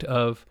product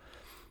of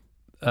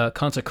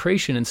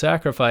consecration and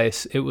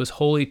sacrifice. It was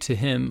holy to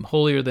him,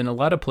 holier than a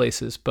lot of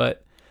places,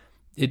 but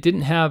it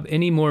didn't have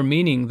any more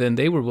meaning than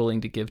they were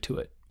willing to give to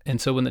it. And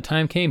so when the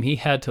time came, he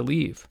had to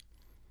leave.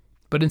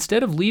 But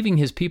instead of leaving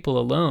his people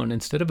alone,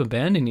 instead of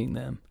abandoning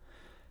them,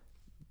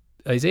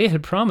 Isaiah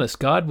had promised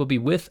God will be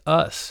with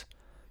us,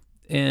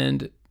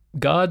 and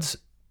God's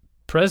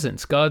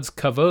presence, God's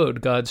kavod,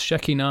 God's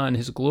Shekinah and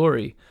his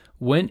glory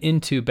went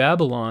into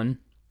Babylon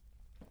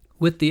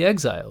with the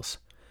exiles.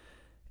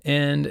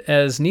 And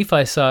as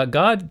Nephi saw,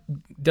 God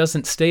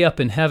doesn't stay up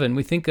in heaven.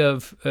 We think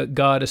of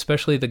God,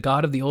 especially the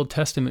God of the Old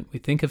Testament, we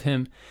think of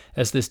him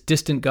as this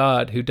distant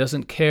God who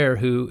doesn't care,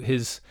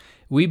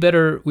 we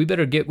better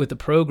get with the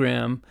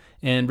program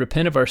and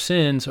repent of our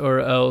sins,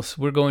 or else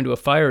we're going to a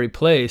fiery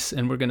place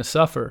and we're going to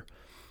suffer.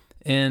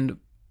 And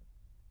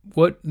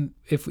what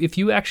if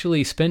you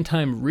actually spend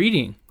time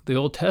reading the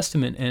Old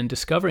Testament and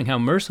discovering how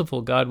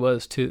merciful God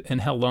was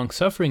and how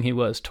long-suffering he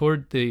was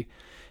toward the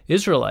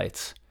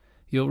Israelites,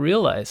 you'll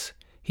realize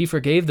he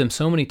forgave them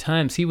so many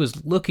times. He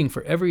was looking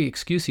for every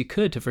excuse he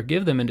could to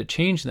forgive them and to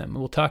change them.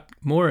 We'll talk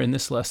more in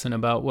this lesson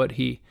about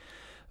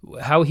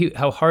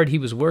how hard he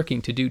was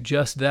working to do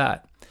just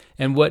that,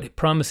 and what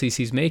promises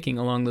he's making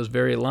along those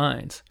very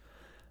lines.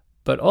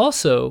 But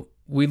also,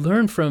 we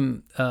learn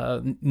from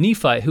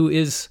Nephi, who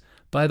is,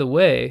 by the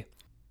way,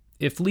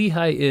 if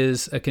Lehi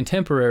is a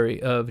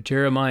contemporary of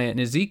Jeremiah and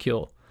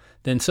Ezekiel,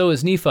 then so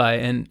is Nephi,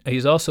 and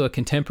he's also a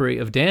contemporary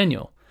of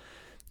Daniel.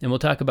 And we'll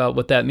talk about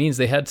what that means.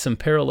 They had some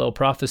parallel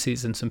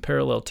prophecies and some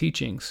parallel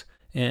teachings,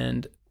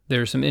 and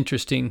there are some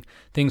interesting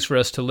things for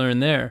us to learn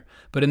there.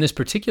 But in this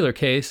particular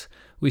case,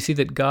 we see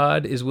that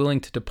God is willing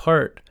to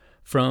depart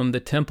from the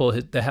temple,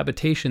 the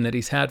habitation that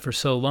he's had for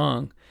so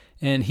long,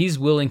 and he's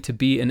willing to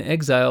be an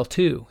exile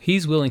too.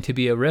 He's willing to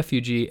be a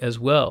refugee as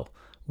well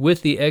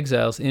with the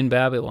exiles in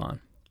Babylon.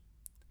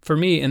 For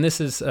me, and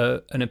this is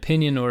an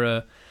opinion or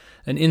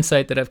an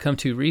insight that I've come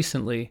to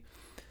recently,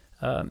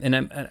 and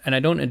I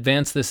don't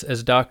advance this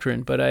as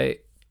doctrine, but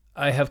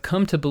I have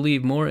come to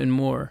believe more and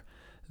more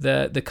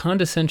that the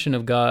condescension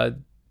of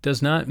God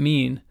does not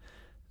mean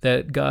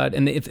that God,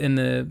 and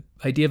the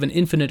idea of an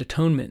infinite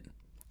atonement,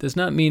 does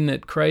not mean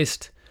that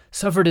Christ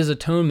suffered his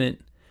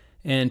atonement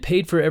and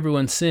paid for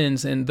everyone's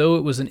sins, and though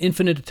it was an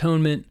infinite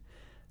atonement,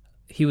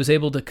 he was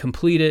able to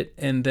complete it,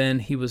 and then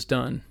he was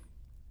done.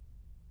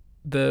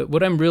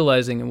 What I'm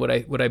realizing and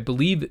what I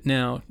believe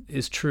now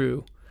is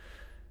true,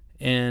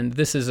 and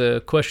this is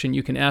a question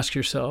you can ask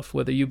yourself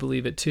whether you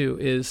believe it too,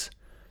 is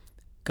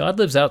if God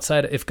lives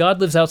outside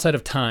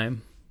of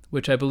time,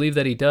 which I believe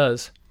that he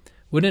does,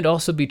 wouldn't it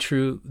also be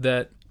true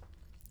that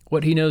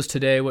what he knows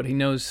today, what he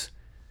knows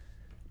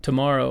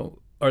tomorrow,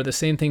 are the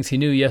same things he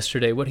knew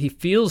yesterday? What he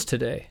feels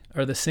today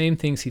are the same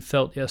things he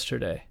felt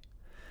yesterday.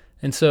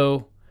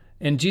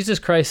 And Jesus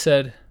Christ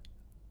said,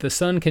 the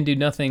Son can do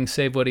nothing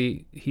save what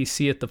he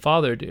seeth the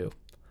Father do.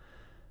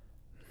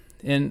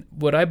 And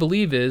what I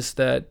believe is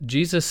that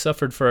Jesus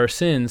suffered for our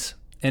sins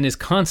and is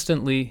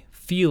constantly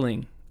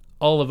feeling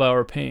all of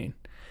our pain.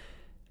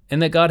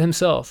 And that God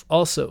himself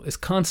also is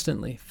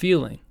constantly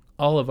feeling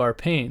all of our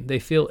pain. They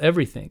feel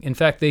everything. In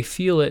fact, they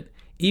feel it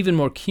even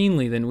more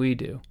keenly than we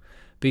do,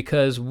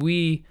 because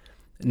we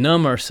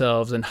numb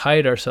ourselves and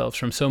hide ourselves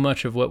from so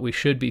much of what we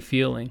should be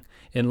feeling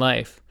in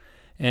life.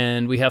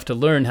 And we have to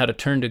learn how to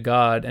turn to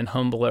God and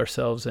humble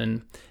ourselves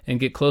and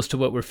get close to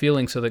what we're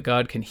feeling so that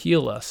God can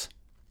heal us.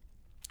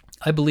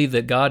 I believe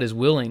that God is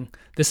willing.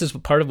 This is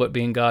part of what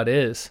being God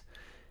is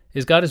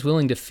God is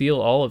willing to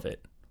feel all of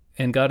it.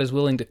 And God is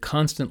willing to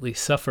constantly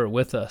suffer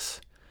with us.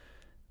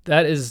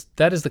 That is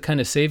the kind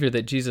of Savior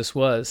that Jesus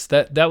was.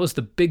 That was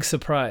the big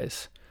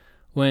surprise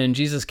when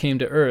Jesus came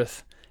to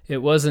earth.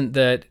 It wasn't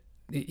that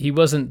he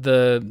wasn't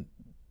the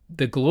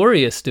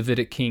glorious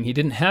Davidic king. He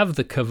didn't have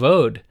the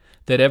kavod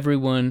that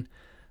everyone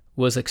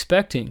was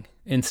expecting.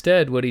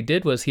 Instead, what he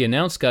did was he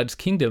announced God's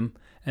kingdom,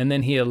 and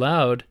then he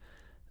allowed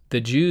the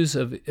Jews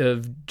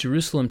of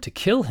Jerusalem to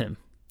kill him.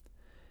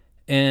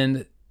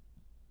 And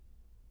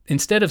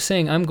instead of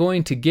saying, I'm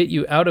going to get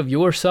you out of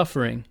your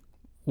suffering,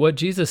 what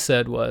Jesus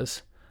said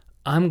was,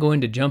 I'm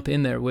going to jump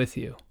in there with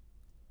you.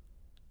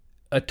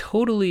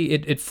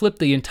 It flipped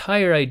the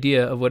entire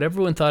idea of what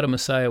everyone thought a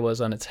Messiah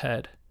was on its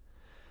head.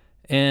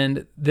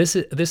 And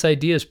this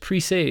idea is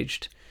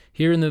presaged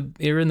here in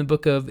the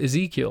book of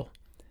Ezekiel.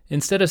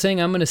 Instead of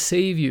saying, I'm going to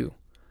save you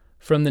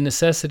from the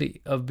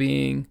necessity of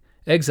being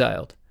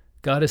exiled,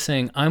 God is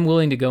saying, I'm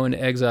willing to go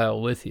into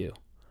exile with you.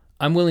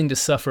 I'm willing to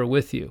suffer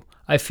with you.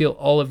 I feel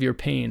all of your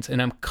pains,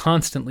 and I'm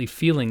constantly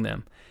feeling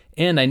them.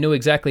 And I know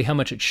exactly how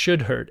much it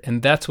should hurt,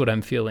 and that's what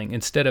I'm feeling,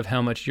 instead of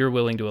how much you're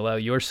willing to allow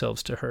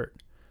yourselves to hurt.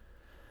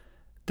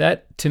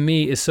 That, to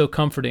me, is so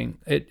comforting.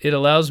 It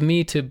allows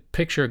me to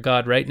picture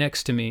God right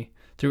next to me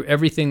through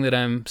everything that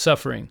I'm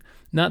suffering.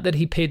 Not that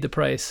he paid the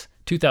price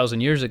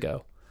 2,000 years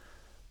ago,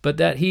 but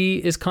that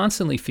he is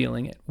constantly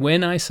feeling it.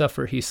 When I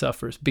suffer, he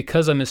suffers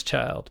because I'm his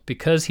child,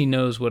 because he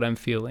knows what I'm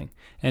feeling,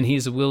 and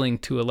he's willing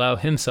to allow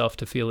himself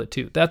to feel it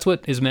too. That's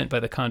what is meant by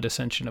the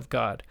condescension of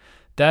God.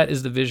 That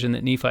is the vision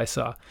that Nephi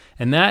saw,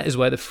 and that is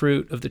why the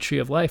fruit of the tree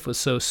of life was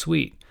so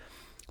sweet.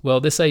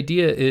 Well, this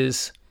idea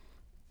is,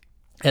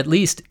 at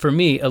least for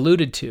me,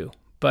 alluded to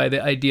by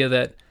the idea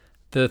that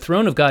the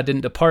throne of God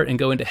didn't depart and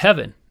go into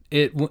heaven.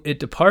 It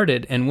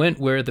departed and went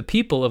where the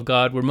people of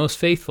God were most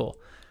faithful,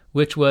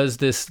 which was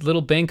this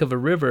little bank of a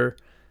river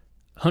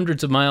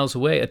hundreds of miles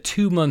away, a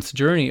 2 months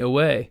journey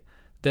away,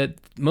 that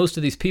most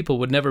of these people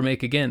would never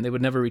make again. They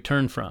would never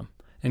return from.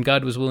 And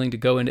God was willing to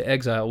go into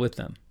exile with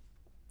them.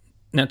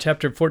 Now,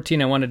 chapter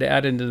 14, I wanted to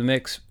add into the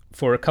mix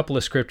for a couple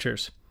of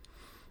scriptures.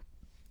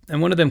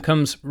 And one of them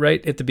comes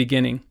right at the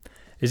beginning.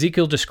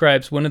 Ezekiel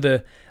describes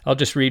I'll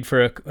just read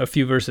for a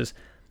few verses.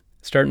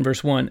 Start in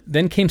verse 1.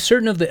 Then came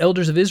certain of the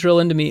elders of Israel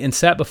unto me, and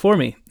sat before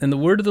me. And the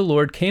word of the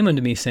Lord came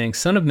unto me, saying,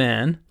 Son of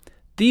man,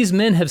 these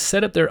men have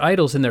set up their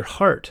idols in their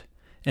heart,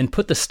 and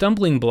put the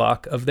stumbling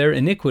block of their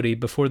iniquity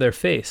before their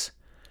face.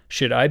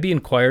 Should I be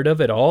inquired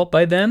of at all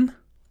by them?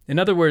 In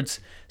other words,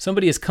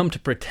 somebody has come to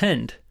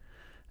pretend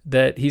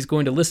that he's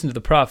going to listen to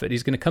the prophet.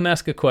 He's going to come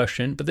ask a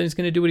question, but then he's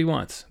going to do what he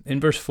wants. In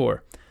verse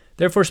 4,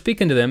 Therefore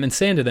speak unto them, and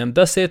say unto them,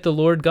 Thus saith the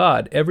Lord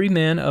God, every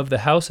man of the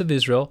house of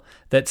Israel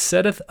that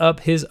setteth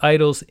up his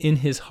idols in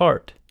his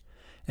heart,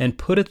 and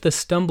putteth the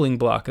stumbling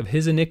block of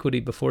his iniquity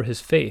before his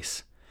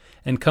face,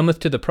 and cometh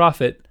to the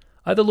prophet,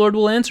 I the Lord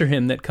will answer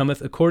him that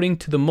cometh according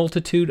to the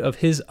multitude of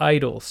his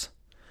idols,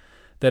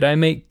 that I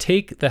may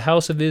take the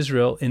house of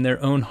Israel in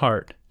their own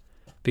heart,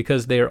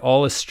 because they are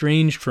all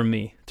estranged from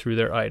me through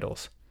their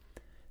idols.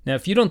 Now,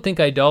 if you don't think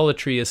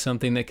idolatry is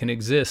something that can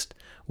exist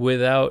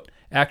without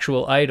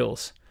actual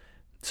idols,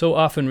 so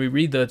often we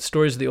read the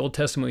stories of the Old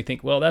Testament, we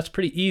think, well, that's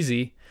pretty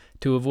easy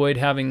to avoid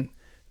having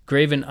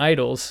graven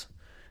idols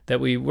that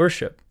we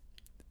worship.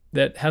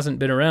 That hasn't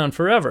been around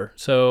forever,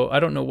 so I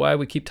don't know why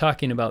we keep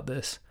talking about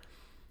this.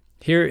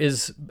 Here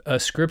is a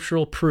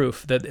scriptural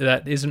proof that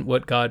that isn't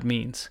what God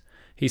means.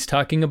 He's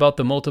talking about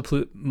the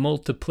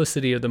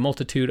multiplicity or the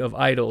multitude of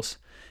idols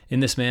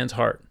in this man's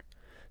heart.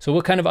 So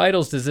what kind of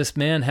idols does this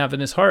man have in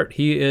his heart?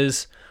 He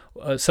is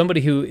somebody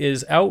who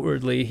is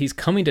outwardly, he's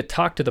coming to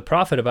talk to the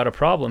prophet about a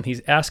problem.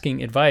 He's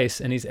asking advice,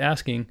 and he's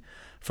asking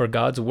for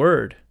God's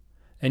word.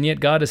 And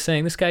yet God is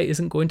saying, this guy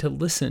isn't going to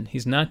listen.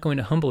 He's not going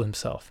to humble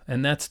himself.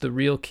 And that's the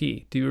real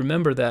key. Do you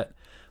remember that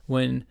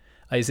when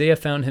Isaiah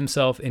found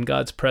himself in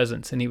God's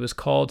presence and he was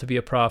called to be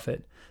a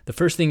prophet, the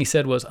first thing he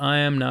said was, I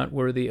am not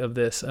worthy of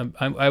this.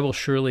 I will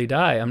surely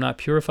die. I'm not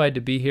purified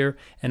to be here,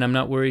 and I'm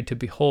not worried to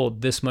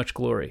behold this much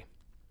glory.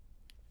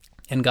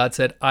 And God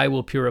said, I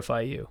will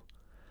purify you.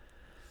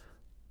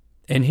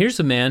 And here's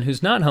a man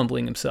who's not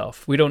humbling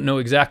himself. We don't know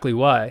exactly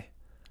why,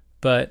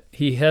 but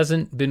he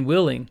hasn't been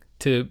willing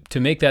to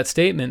make that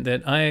statement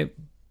that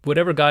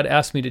whatever God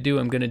asked me to do,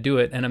 I'm going to do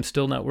it, and I'm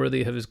still not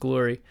worthy of his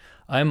glory.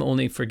 I'm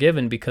only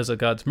forgiven because of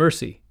God's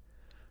mercy,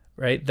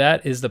 right?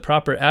 That is the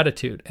proper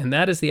attitude, and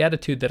that is the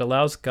attitude that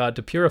allows God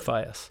to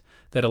purify us,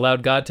 that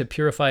allowed God to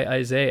purify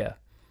Isaiah.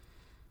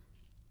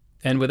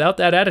 And without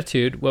that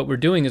attitude, what we're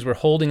doing is we're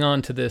holding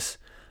on to this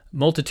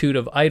multitude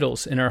of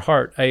idols in our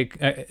heart.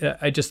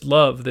 I just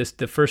love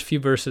the first few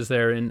verses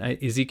there in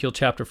Ezekiel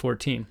chapter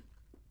 14.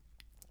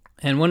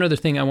 And one other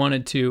thing I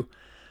wanted to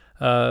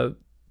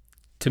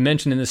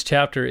mention in this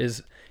chapter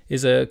is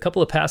a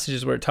couple of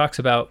passages where it talks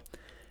about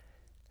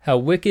how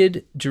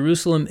wicked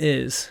Jerusalem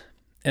is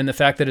and the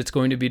fact that it's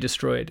going to be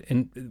destroyed,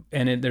 and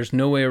there's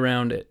no way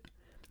around it.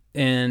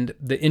 And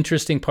the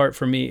interesting part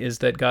for me is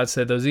that God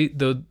said,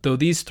 though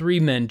these three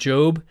men,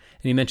 Job,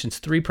 and he mentions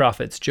three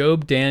prophets,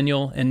 Job,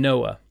 Daniel, and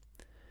Noah,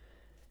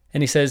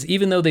 and he says,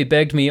 even though they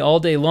begged me all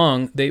day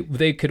long,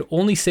 they could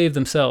only save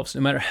themselves, no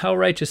matter how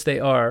righteous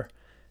they are.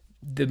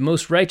 The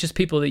most righteous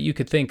people that you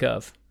could think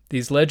of,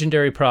 these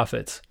legendary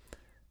prophets,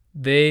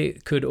 they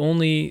could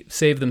only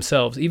save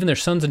themselves. Even their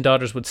sons and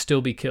daughters would still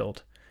be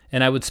killed,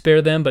 and I would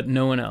spare them, but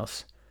no one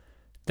else.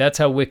 That's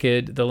how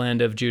wicked the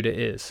land of Judah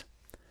is.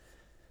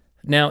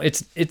 Now,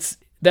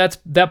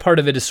 that part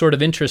of it is sort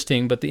of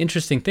interesting, but the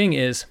interesting thing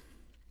is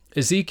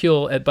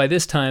Ezekiel, by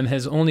this time,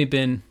 has only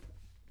been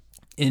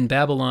in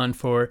Babylon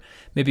for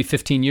maybe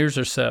 15 years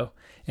or so,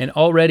 and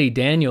already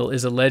Daniel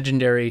is a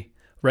legendary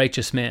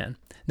righteous man.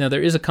 Now,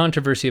 there is a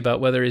controversy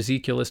about whether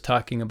Ezekiel is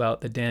talking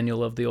about the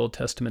Daniel of the Old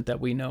Testament that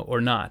we know or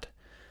not,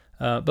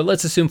 but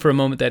let's assume for a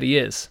moment that he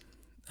is.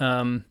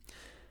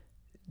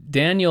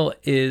 Daniel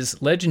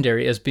is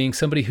legendary as being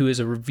somebody who is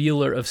a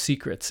revealer of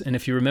secrets. And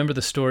if you remember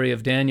the story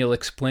of Daniel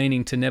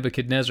explaining to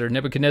Nebuchadnezzar,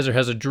 Nebuchadnezzar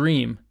has a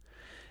dream.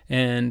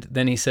 And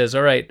then he says,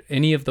 all right,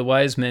 any of the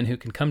wise men who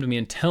can come to me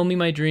and tell me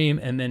my dream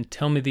and then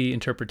tell me the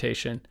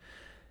interpretation,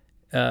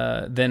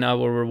 then I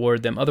will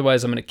reward them.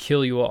 Otherwise, I'm going to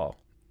kill you all.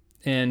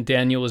 And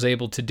Daniel was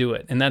able to do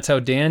it. And that's how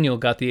Daniel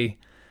got the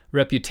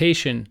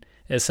reputation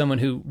as someone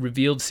who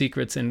revealed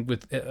secrets and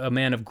with a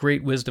man of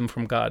great wisdom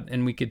from God.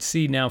 And we could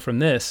see now from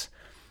this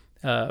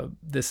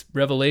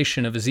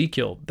revelation of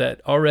Ezekiel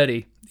that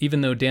already,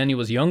 even though Daniel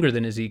was younger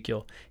than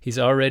Ezekiel, he's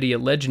already a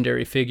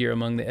legendary figure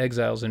among the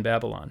exiles in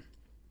Babylon.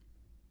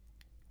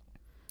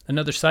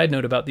 Another side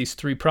note about these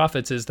three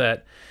prophets is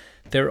that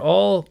they're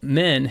all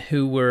men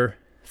who were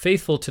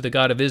faithful to the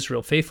God of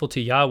Israel, faithful to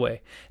Yahweh,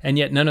 and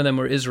yet none of them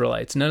were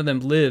Israelites. None of them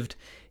lived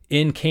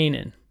in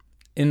Canaan,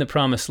 in the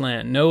Promised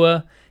Land.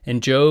 Noah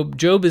and Job.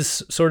 Job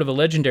is sort of a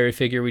legendary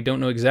figure. We don't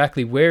know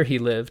exactly where he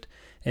lived.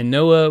 And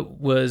Noah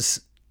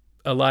was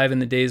alive in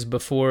the days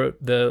before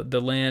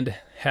the land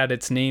had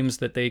its names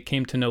that they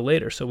came to know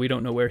later, so we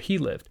don't know where he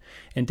lived.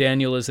 And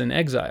Daniel is in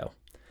exile.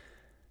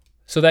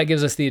 So that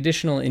gives us the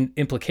additional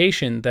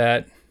implication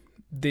that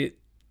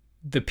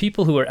the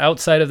people who are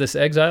outside of this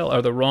exile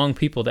are the wrong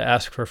people to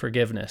ask for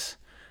forgiveness.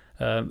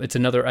 It's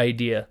another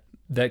idea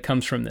that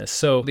comes from this.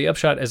 So the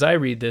upshot as I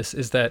read this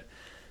is that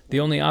the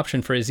only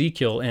option for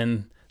Ezekiel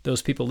and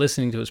those people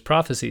listening to his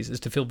prophecies is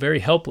to feel very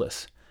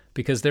helpless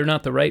because they're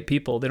not the right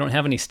people. They don't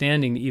have any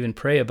standing to even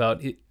pray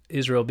about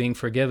Israel being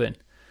forgiven.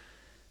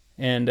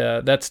 And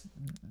that's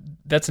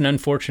an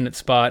unfortunate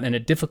spot and a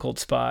difficult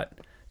spot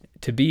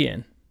to be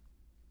in.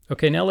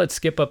 Okay, now let's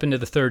skip up into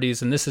the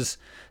 30s, and this is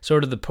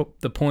sort of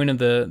the point of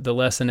the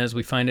lesson as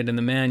we find it in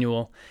the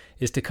manual,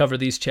 is to cover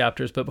these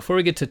chapters. But before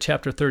we get to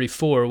chapter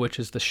 34, which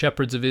is the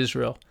shepherds of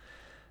Israel,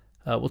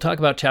 we'll talk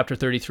about chapter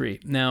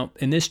 33. Now,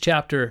 in this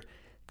chapter,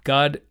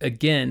 God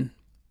again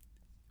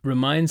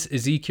reminds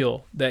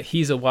Ezekiel that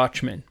he's a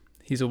watchman.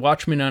 He's a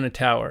watchman on a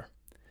tower.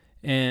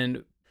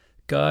 And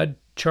God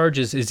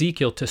charges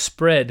Ezekiel to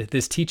spread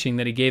this teaching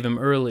that he gave him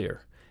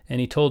earlier. And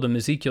he told him,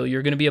 Ezekiel,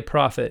 you're going to be a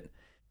prophet,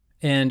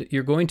 and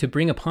you're going to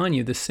bring upon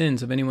you the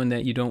sins of anyone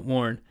that you don't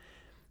warn.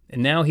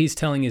 And now he's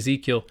telling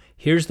Ezekiel,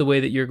 here's the way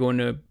that you're going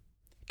to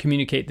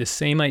communicate the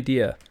same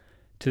idea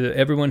to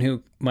everyone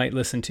who might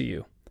listen to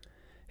you.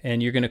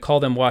 And you're going to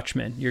call them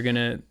watchmen. You're going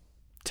to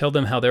tell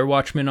them how they're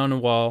watchmen on a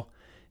wall,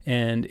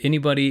 and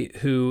anybody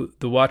who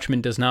the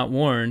watchman does not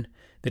warn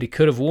that he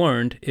could have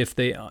warned, if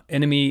the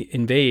enemy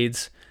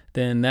invades,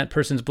 then that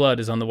person's blood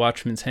is on the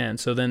watchman's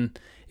hands. So then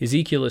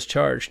Ezekiel is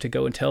charged to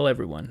go and tell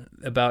everyone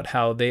about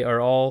how they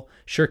are all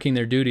shirking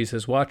their duties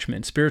as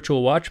watchmen,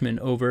 spiritual watchmen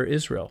over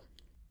Israel.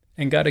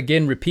 And God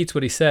again repeats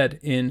what he said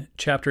in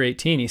chapter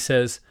 18. He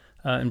says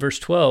in verse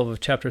 12 of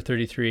chapter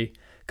 33,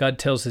 God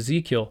tells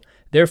Ezekiel,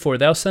 "Therefore,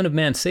 thou son of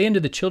man, say unto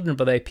the children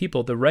of thy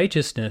people, the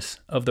righteousness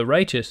of the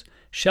righteous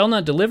shall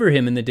not deliver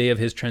him in the day of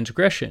his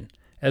transgression.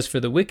 As for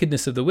the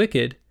wickedness of the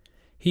wicked,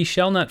 he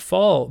shall not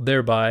fall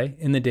thereby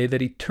in the day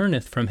that he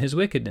turneth from his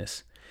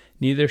wickedness.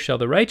 Neither shall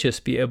the righteous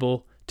be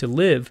able to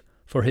live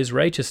for his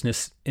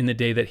righteousness in the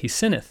day that he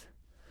sinneth."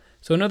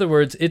 So in other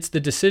words, it's the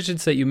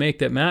decisions that you make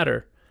that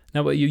matter,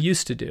 not what you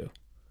used to do.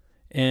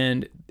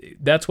 And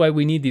that's why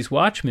we need these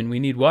watchmen. We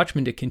need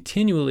watchmen to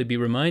continually be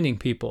reminding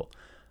people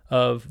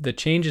of the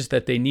changes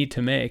that they need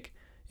to make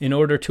in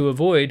order to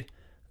avoid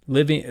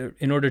living,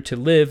 in order to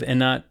live and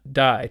not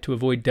die, to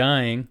avoid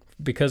dying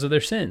because of their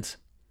sins.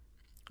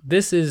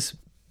 This is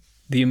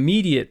the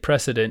immediate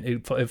precedent.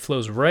 It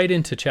flows right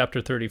into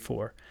chapter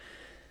 34.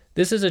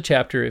 This is a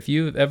chapter, if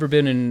you've ever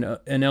been in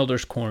an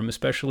elders quorum,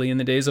 especially in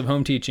the days of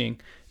home teaching,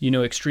 you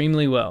know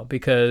extremely well,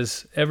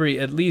 because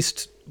at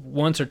least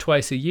once or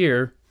twice a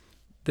year,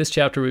 this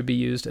chapter would be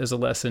used as a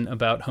lesson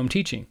about home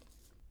teaching.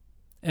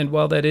 And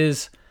while that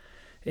is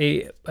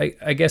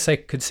I guess I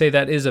could say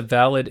that is a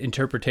valid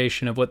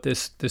interpretation of what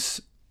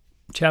this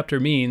chapter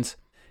means,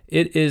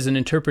 it is an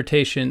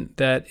interpretation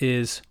that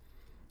is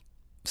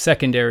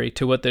secondary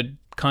to what the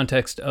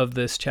context of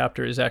this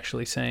chapter is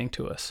actually saying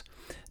to us.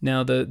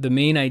 Now, the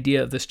main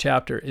idea of this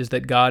chapter is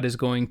that God is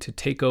going to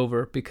take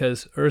over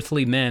because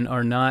earthly men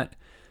are not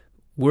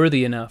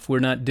worthy enough, we're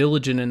not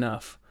diligent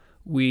enough,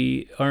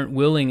 we aren't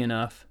willing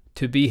enough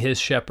to be his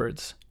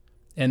shepherds,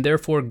 and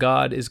therefore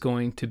God is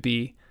going to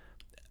be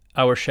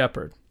our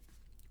shepherd.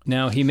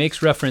 Now, he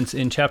makes reference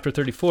in chapter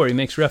 34, he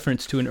makes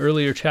reference to an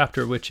earlier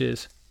chapter, which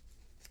is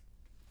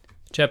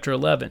chapter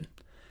 11.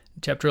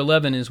 Chapter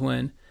 11 is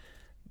when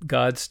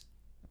God's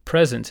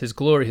presence, his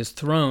glory, his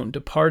throne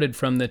departed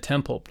from the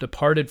temple,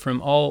 departed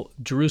from all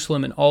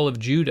Jerusalem and all of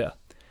Judah.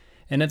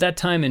 And at that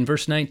time, in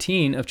verse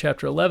 19 of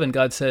chapter 11,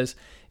 God says,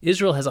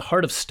 Israel has a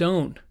heart of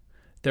stone.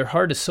 Their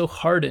heart is so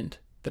hardened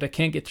that I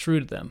can't get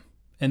through to them,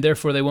 and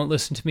therefore they won't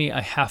listen to me.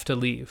 I have to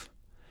leave.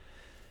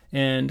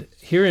 And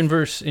here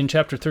in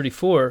chapter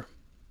 34,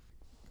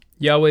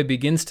 Yahweh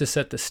begins to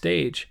set the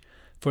stage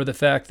for the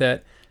fact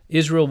that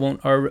Israel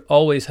won't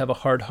always have a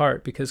hard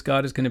heart, because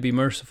God is going to be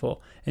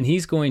merciful, and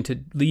he's going to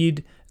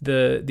lead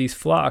these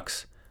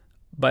flocks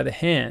by the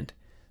hand.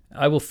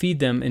 I will feed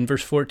them, in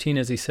verse 14,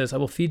 as he says, I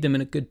will feed them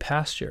in a good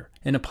pasture,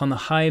 and upon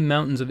the high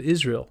mountains of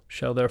Israel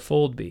shall their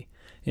fold be.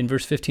 In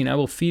verse 15, I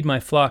will feed my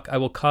flock, I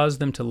will cause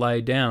them to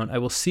lie down, I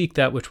will seek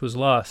that which was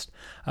lost,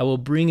 I will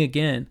bring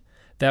again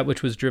that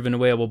which was driven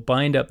away, I will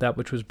bind up that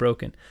which was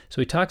broken.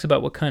 So he talks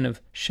about what kind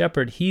of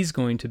shepherd he's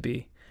going to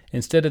be,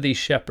 instead of these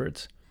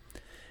shepherds.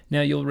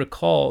 Now you'll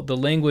recall the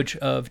language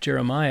of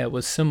Jeremiah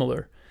was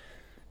similar.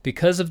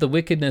 Because of the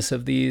wickedness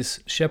of these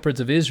shepherds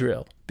of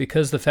Israel,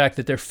 because the fact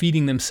that they're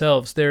feeding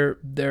themselves, they're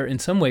in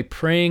some way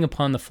preying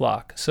upon the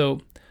flock. So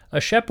a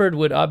shepherd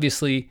would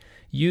obviously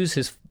use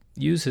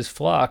his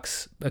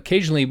flocks.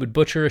 Occasionally would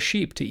butcher a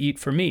sheep to eat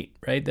for meat,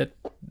 right?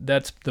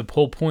 That's the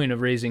whole point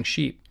of raising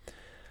sheep.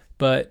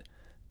 But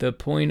the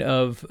point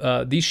of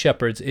these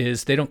shepherds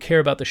is they don't care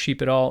about the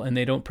sheep at all, and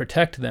they don't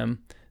protect them.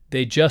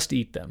 They just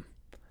eat them.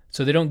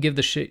 So they don't give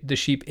the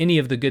sheep any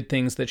of the good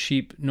things that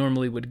sheep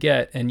normally would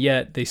get, and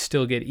yet they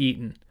still get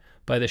eaten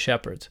by the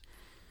shepherds.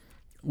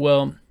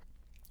 Well,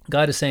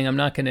 God is saying, I'm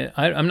not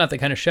the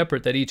kind of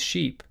shepherd that eats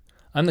sheep.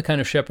 I'm the kind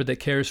of shepherd that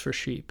cares for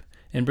sheep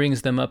and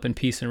brings them up in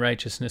peace and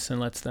righteousness and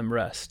lets them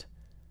rest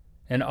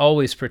and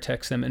always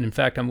protects them. And in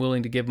fact, I'm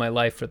willing to give my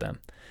life for them.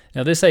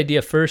 Now, this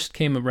idea first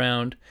came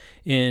around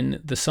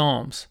in the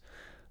Psalms,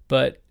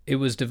 but it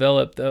was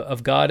developed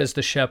of God as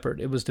the shepherd.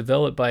 It was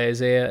developed by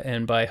Isaiah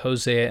and by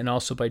Hosea and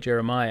also by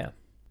Jeremiah.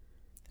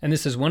 And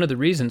this is one of the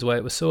reasons why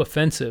it was so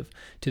offensive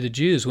to the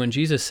Jews when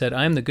Jesus said,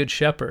 I am the good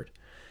shepherd.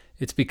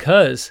 It's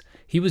because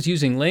he was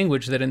using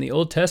language that in the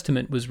Old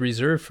Testament was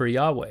reserved for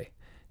Yahweh.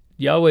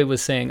 Yahweh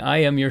was saying, I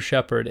am your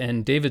shepherd.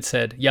 And David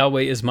said,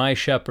 Yahweh is my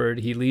shepherd.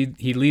 He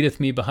leadeth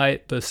me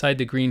beside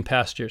the green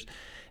pastures.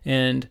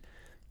 And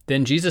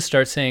then Jesus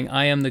starts saying,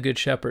 I am the good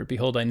shepherd.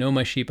 Behold, I know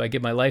my sheep. I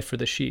give my life for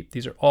the sheep.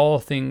 These are all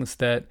things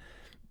that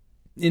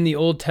in the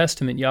Old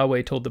Testament,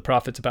 Yahweh told the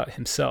prophets about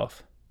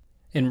himself.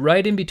 And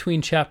right in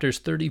between chapters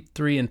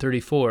 33 and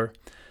 34,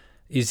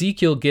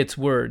 Ezekiel gets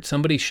word.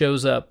 Somebody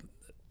shows up,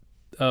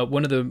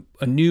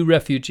 a new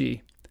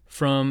refugee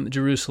from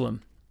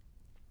Jerusalem.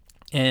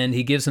 And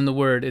he gives him the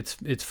word. It's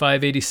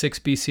 586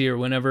 BC or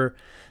whenever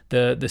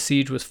the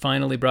siege was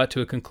finally brought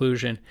to a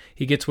conclusion.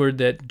 He gets word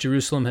that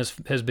Jerusalem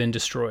has been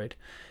destroyed.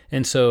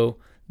 And so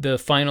the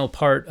final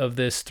part of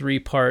this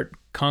 3-part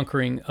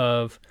conquering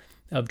of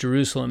of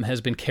Jerusalem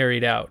has been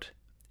carried out.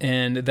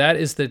 And that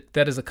is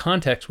the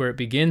context where it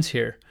begins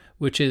here,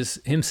 which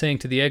is him saying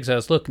to the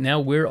exiles, look,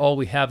 now all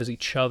we have is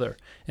each other.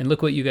 And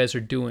look what you guys are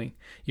doing.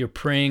 You're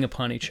preying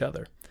upon each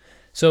other.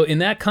 So in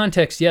that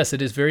context, yes,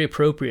 it is very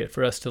appropriate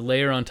for us to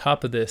layer on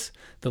top of this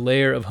the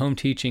layer of home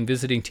teaching,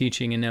 visiting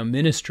teaching, and now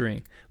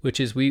ministering, which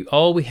is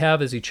all we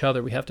have is each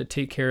other. We have to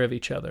take care of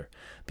each other.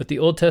 But the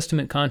Old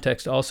Testament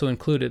context also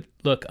included,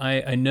 look,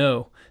 I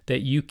know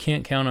that you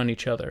can't count on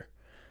each other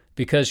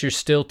because you're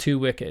still too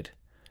wicked,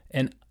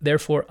 and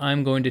therefore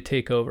I'm going to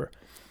take over.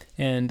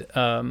 And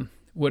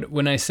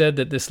when I said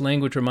that this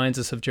language reminds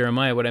us of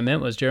Jeremiah, what I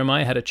meant was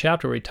Jeremiah had a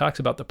chapter where he talks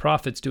about the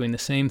prophets doing the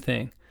same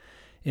thing.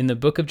 In the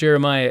book of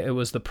Jeremiah, it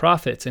was the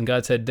prophets, and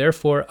God said,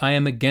 therefore, I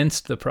am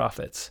against the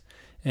prophets.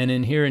 And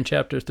in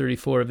chapter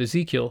 34 of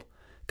Ezekiel,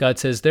 God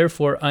says,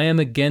 therefore, I am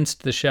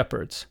against the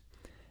shepherds.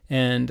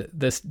 And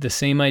the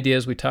same idea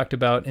as we talked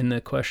about in the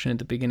question at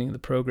the beginning of the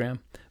program,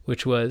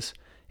 which was,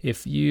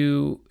 if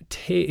you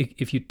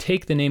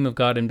take the name of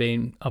God in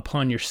vain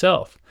upon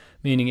yourself,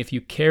 meaning if you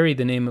carry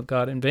the name of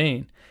God in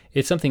vain,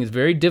 it's something that's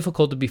very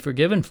difficult to be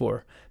forgiven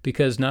for,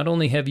 because not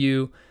only have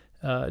you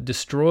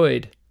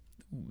committed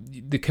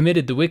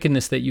the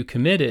wickedness that you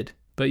committed,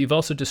 but you've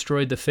also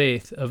destroyed the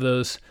faith of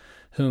those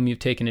whom you've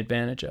taken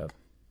advantage of.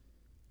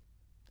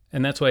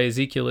 And that's why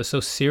Ezekiel is so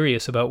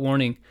serious about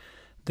warning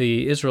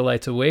the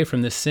Israelites away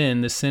from the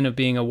sin of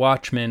being a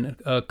watchman,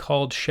 a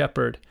called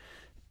shepherd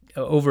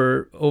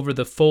over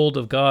the fold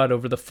of God,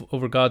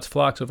 over God's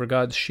flocks, over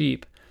God's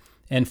sheep,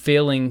 and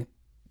failing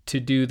to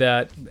do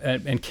that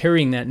and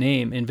carrying that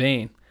name in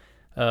vain.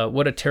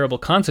 What a terrible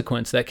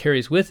consequence that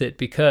carries with it,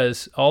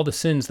 because all the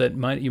sins that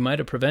you might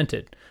have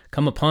prevented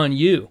come upon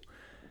you,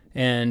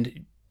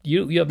 and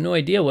you have no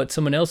idea what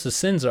someone else's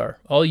sins are.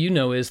 All you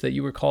know is that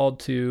you were called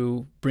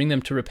to bring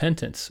them to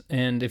repentance,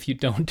 and if you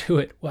don't do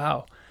it,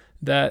 wow,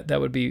 that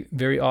would be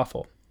very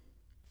awful.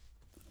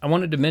 I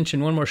wanted to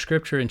mention one more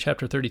scripture in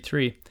chapter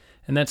 33,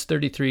 and that's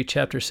 33,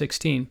 chapter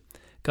 16.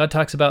 God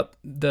talks about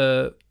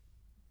the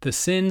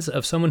sins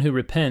of someone who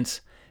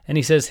repents, and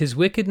he says, his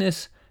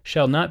wickedness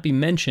shall not be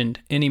mentioned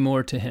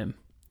anymore to him.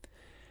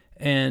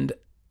 And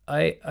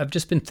I've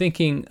just been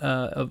thinking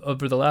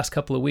over the last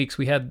couple of weeks,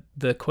 we had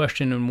the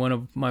question in one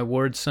of my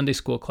ward's Sunday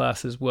school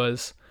classes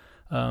was,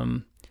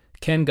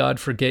 can God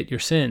forget your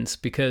sins?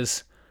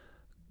 Because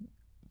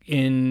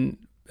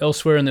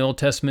elsewhere in the Old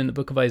Testament, the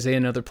book of Isaiah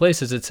and other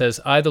places, it says,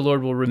 I, the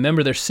Lord, will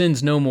remember their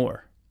sins no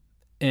more.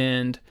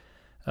 And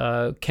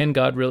does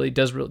God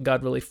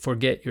really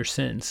forget your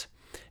sins?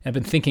 And I've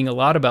been thinking a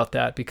lot about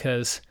that,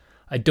 because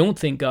I don't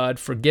think God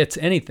forgets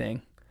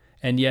anything,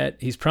 and yet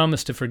he's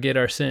promised to forget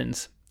our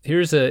sins.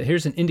 Here's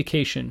an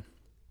indication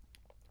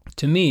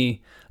to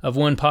me of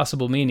one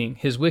possible meaning.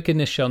 His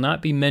wickedness shall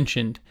not be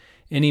mentioned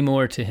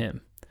anymore to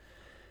him.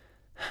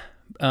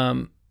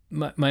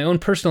 My own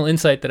personal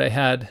insight that I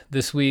had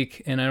this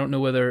week, and I don't know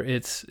whether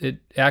it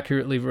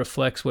accurately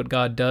reflects what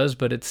God does,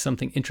 but it's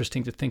something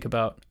interesting to think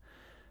about,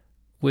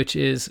 which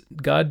is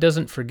God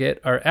doesn't forget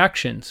our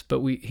actions,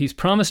 but he's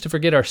promised to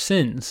forget our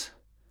sins.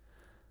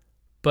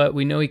 But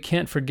we know he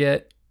can't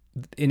forget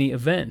any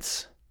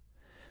events.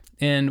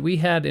 And we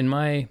had in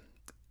my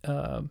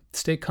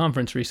stake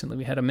conference recently,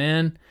 we had a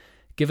man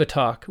give a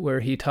talk where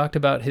he talked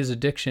about his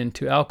addiction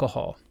to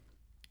alcohol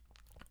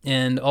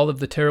and all of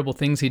the terrible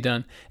things he'd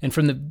done. And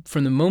from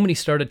the moment he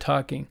started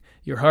talking,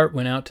 your heart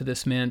went out to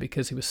this man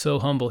because he was so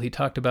humble. He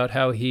talked about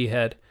how he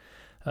had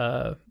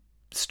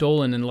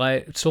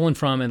stolen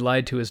from and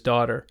lied to his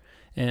daughter,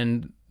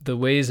 and the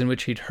ways in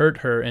which he'd hurt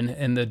her,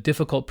 and the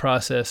difficult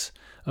process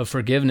of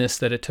forgiveness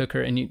that it took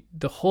her. And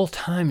the whole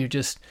time you're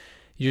just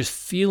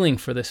feeling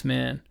for this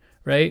man,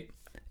 right?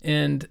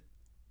 And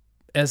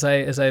as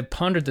I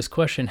pondered this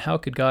question, how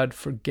could God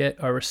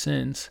forget our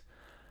sins?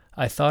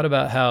 I thought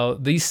about how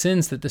these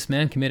sins that this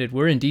man committed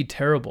were indeed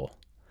terrible,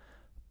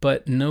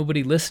 but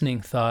nobody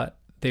listening thought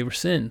they were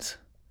sins.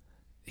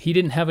 He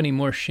didn't have any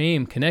more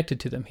shame connected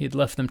to them. He had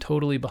left them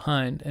totally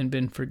behind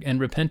and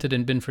repented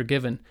and been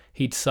forgiven.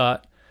 He'd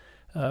sought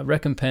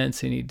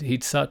recompense, and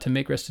he'd sought to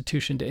make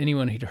restitution to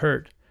anyone he'd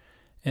hurt,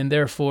 and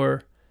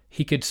therefore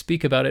he could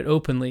speak about it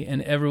openly,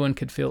 and everyone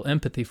could feel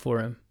empathy for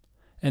him.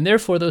 And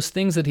therefore those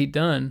things that he'd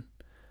done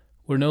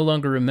were no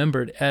longer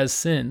remembered as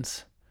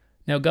sins.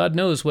 Now God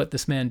knows what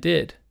this man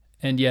did,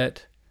 and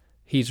yet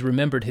he's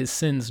remembered his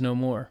sins no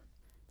more.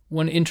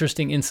 One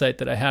interesting insight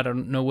that I had, I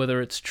don't know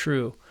whether it's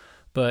true,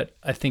 but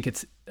I think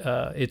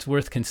it's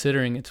worth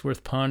considering, it's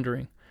worth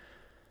pondering.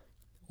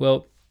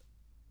 Well,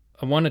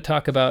 I want to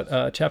talk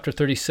about chapter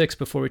 36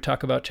 before we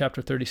talk about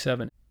chapter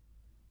 37.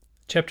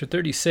 Chapter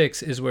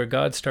 36 is where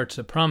God starts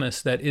to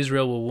promise that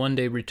Israel will one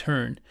day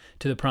return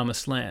to the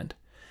promised land.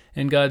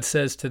 And God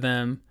says to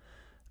them,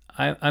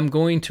 I'm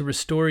going to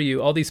restore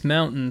you. All these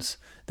mountains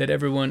that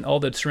all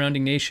the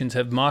surrounding nations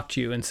have mocked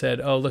you and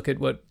said, oh, look at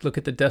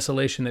the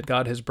desolation that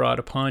God has brought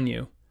upon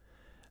you.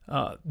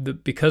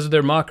 Because of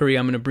their mockery,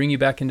 I'm going to bring you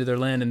back into their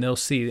land, and they'll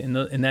see. In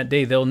that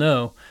day, they'll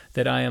know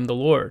that I am the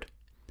Lord.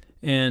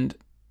 And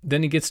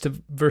then he gets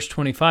to verse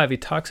 25. He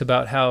talks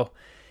about how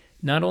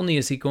not only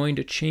is he going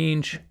to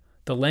change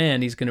the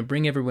land, he's going to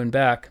bring everyone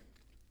back,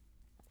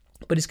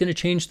 but he's going to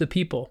change the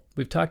people.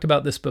 We've talked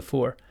about this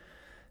before.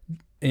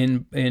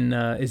 In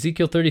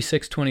Ezekiel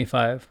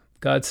 36:25,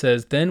 God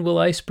says, "Then will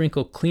I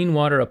sprinkle clean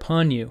water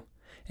upon you,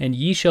 and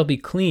ye shall be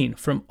clean.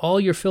 From all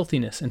your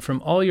filthiness and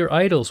from all your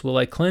idols will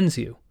I cleanse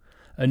you.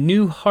 A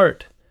new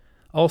heart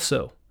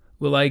also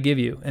will I give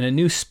you, and a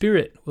new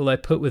spirit will I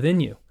put within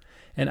you.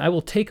 And I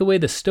will take away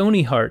the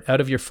stony heart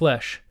out of your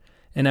flesh,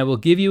 and I will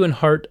give you an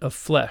heart of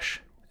flesh.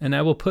 And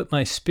I will put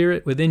my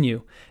spirit within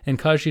you, and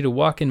cause you to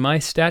walk in my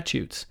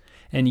statutes,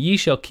 and ye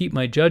shall keep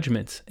my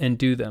judgments and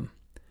do them."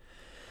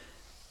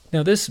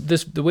 Now,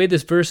 the way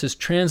this verse is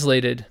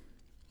translated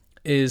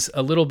is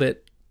a little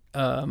bit,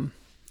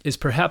 is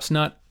perhaps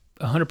not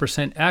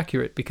 100%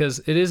 accurate, because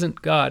it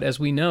isn't God. As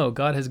we know,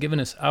 God has given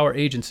us our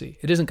agency.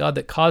 It isn't God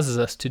that causes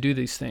us to do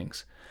these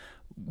things.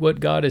 What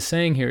God is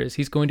saying here is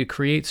he's going to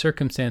create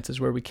circumstances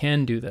where we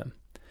can do them.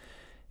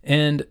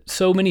 And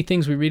so many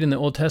things we read in the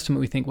Old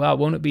Testament, we think, wow,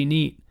 won't it be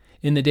neat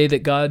in the day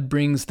that God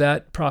brings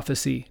that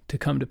prophecy to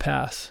come to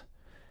pass?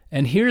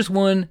 And here's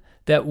one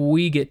that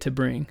we get to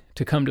bring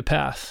to come to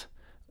pass.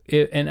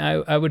 And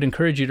I would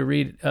encourage you to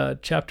read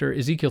chapter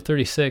Ezekiel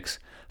 36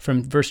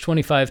 from verse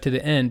 25 to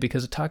the end,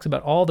 because it talks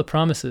about all the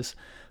promises,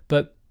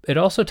 but it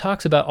also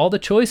talks about all the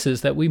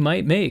choices that we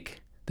might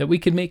make, that we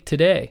could make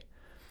today.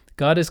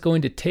 God is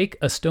going to take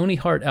a stony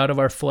heart out of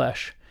our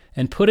flesh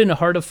and put in a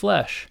heart of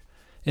flesh.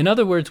 In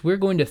other words, we're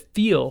going to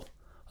feel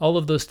all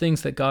of those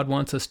things that God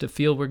wants us to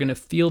feel. We're going to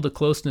feel the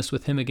closeness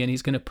with him again.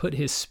 He's going to put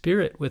his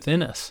spirit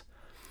within us.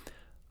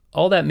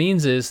 All that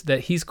means is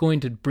that he's going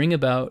to bring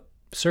about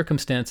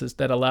circumstances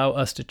that allow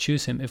us to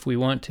choose him if we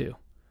want to.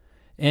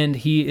 And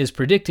he is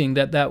predicting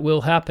that that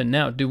will happen.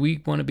 Now, do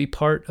we want to be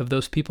part of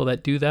those people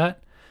that do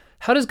that?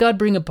 How does God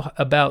bring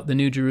about the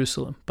New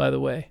Jerusalem, by the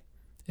way?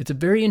 It's a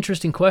very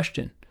interesting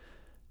question.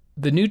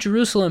 The New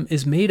Jerusalem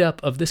is made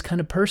up of this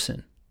kind of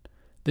person.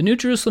 The New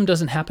Jerusalem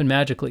doesn't happen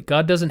magically.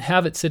 God doesn't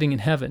have it sitting in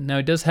heaven. Now,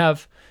 he does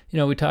have,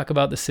 we talk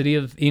about the city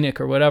of Enoch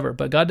or whatever,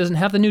 but God doesn't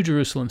have the New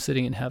Jerusalem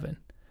sitting in heaven.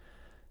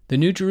 The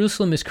New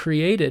Jerusalem is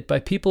created by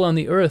people on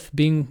the earth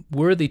being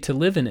worthy to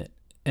live in it.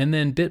 And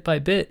then bit by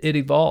bit, it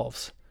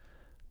evolves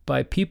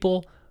by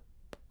people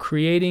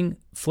creating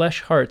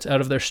flesh hearts out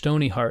of their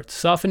stony hearts,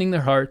 softening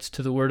their hearts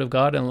to the word of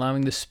God and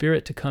allowing the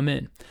Spirit to come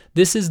in.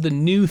 This is the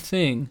new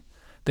thing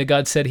that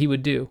God said he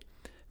would do.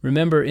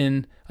 Remember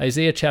in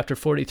Isaiah chapter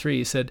 43,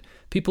 he said,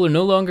 people are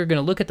no longer going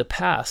to look at the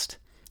past.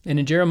 And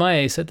in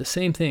Jeremiah, he said the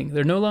same thing.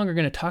 They're no longer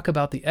going to talk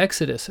about the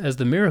Exodus as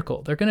the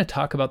miracle. They're going to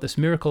talk about this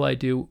miracle I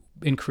do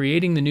in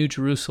creating the New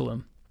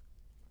Jerusalem.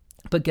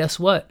 But guess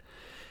what?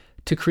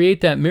 To create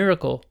that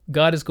miracle,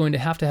 God is going to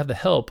have the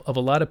help of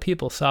a lot of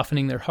people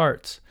softening their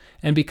hearts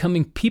and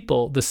becoming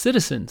people, the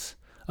citizens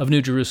of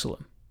New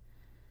Jerusalem.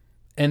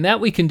 And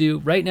that we can do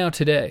right now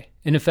today.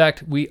 And in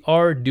fact, we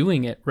are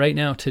doing it right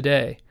now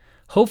today.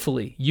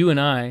 Hopefully, you and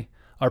I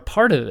are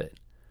part of it.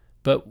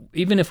 But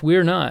even if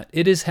we're not,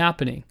 it is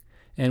happening.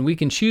 And we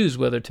can choose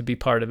whether to be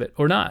part of it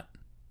or not.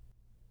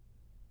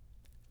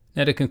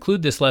 Now, to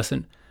conclude this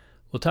lesson,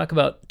 we'll talk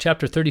about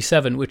chapter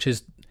 37, which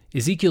is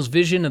Ezekiel's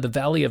vision of the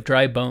valley of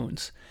dry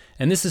bones.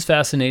 And this is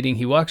fascinating.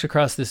 He walks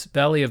across this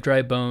valley of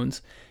dry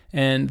bones.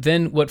 And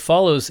then what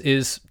follows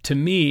is, to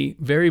me,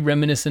 very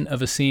reminiscent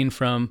of a scene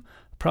from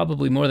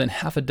probably more than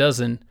half a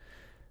dozen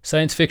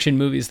science fiction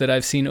movies that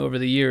I've seen over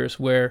the years,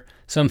 where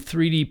some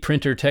 3D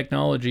printer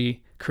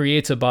technology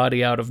creates a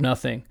body out of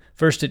nothing.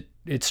 First,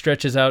 it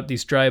stretches out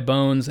these dry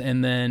bones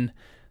and then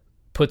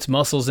puts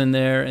muscles in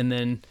there and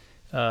then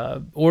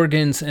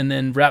organs and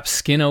then wraps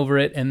skin over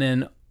it, and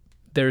then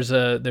there's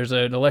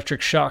an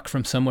electric shock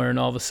from somewhere, and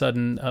all of a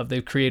sudden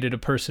they've created a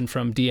person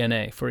from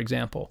DNA, for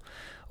example.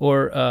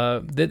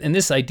 And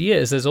this idea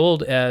is as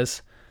old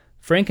as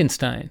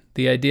Frankenstein,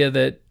 the idea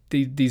that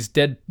these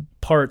dead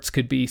parts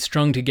could be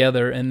strung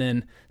together and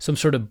then some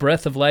sort of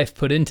breath of life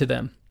put into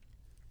them.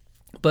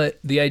 But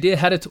the idea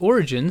had its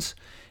origins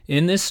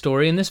in this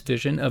story, in this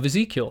vision of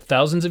Ezekiel,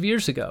 thousands of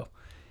years ago.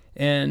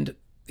 And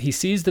he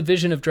sees the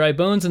vision of dry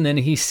bones, and then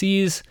he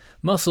sees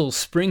muscles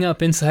spring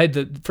up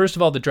inside first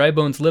of all, the dry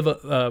bones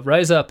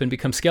rise up and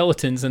become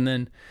skeletons, and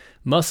then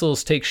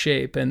muscles take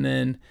shape, and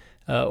then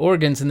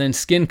organs, and then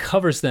skin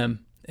covers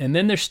them. And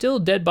then they're still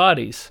dead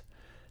bodies.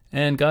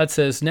 And God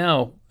says,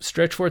 now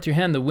stretch forth your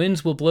hand, the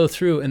winds will blow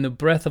through, and the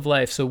breath of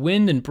life. So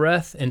wind and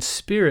breath and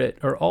spirit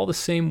are all the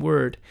same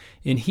word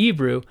in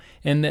Hebrew.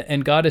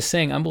 And God is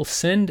saying, I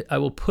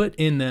will put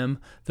in them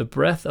the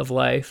breath of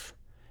life,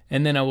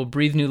 and then I will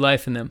breathe new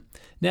life in them.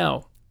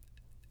 Now,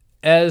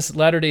 as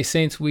Latter-day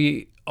Saints,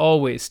 we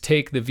always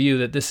take the view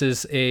that this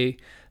is a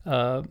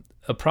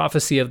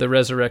prophecy of the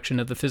resurrection,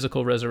 of the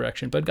physical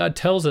resurrection. But God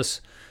tells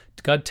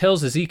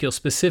Ezekiel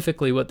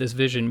specifically what this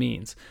vision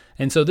means.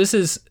 And so this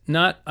is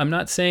I'm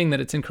not saying that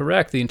it's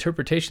incorrect, the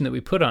interpretation that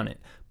we put on it,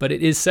 but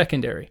it is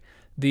secondary.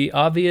 The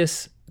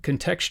obvious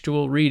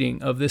contextual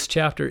reading of this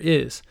chapter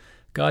is,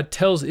 God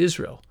tells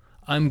Israel,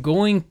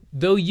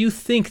 though you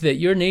think that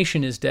your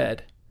nation is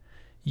dead,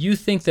 you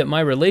think that my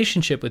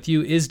relationship with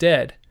you is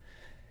dead,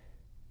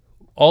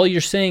 All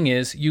you're saying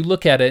is you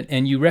look at it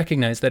and you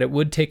recognize that it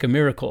would take a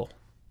miracle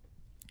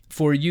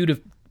for you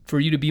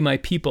to be my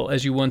people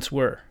as you once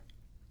were.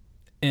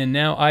 And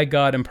now I,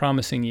 God, am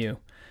promising you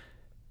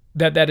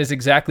that is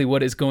exactly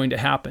what is going to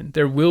happen.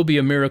 There will be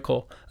a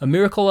miracle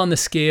on the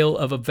scale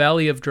of a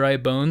valley of dry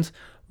bones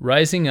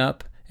rising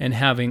up and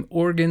having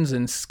organs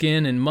and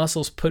skin and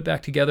muscles put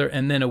back together,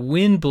 and then a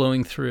wind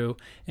blowing through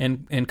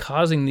and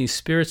causing these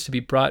spirits to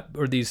be brought,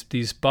 or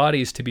these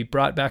bodies to be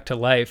brought back to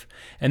life,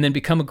 and then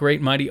become a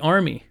great mighty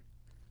army.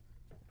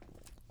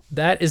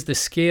 That is the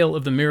scale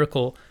of the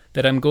miracle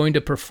that I'm going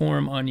to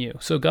perform on you.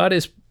 So God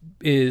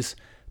is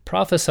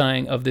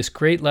prophesying of this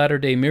great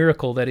latter-day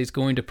miracle that he's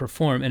going to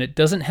perform, and it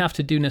doesn't have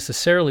to do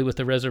necessarily with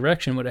the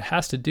resurrection. What it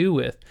has to do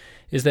with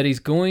is that he's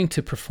going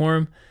to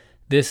perform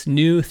this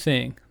new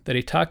thing that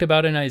he talked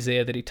about in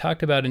Isaiah, that he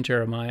talked about in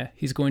Jeremiah.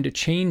 He's going to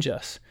change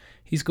us.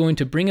 He's going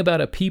to bring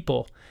about a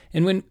people.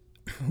 And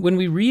when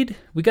we read,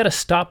 we got to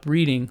stop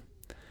reading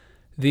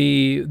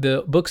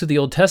the books of the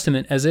Old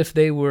Testament as if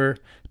they were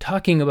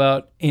talking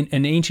about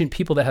an ancient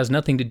people that has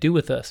nothing to do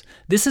with us.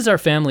 This is our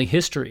family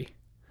history.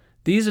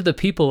 These are the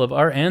people of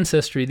our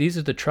ancestry. These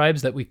are the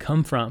tribes that we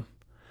come from.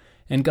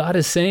 And God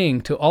is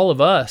saying to all of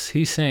us,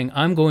 he's saying,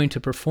 I'm going to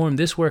perform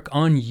this work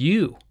on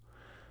you.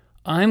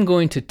 I'm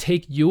going to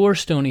take your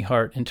stony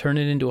heart and turn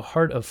it into a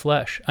heart of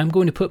flesh. I'm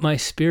going to put my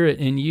spirit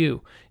in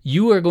you.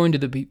 You are going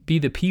to be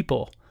the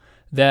people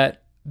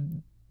that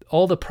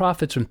all the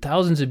prophets from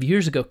thousands of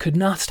years ago could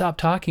not stop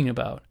talking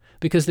about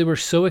because they were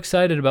so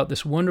excited about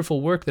this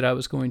wonderful work that I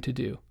was going to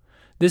do.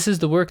 This is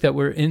the work that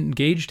we're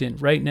engaged in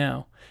right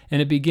now,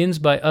 and it begins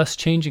by us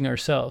changing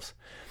ourselves.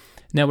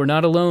 Now, we're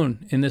not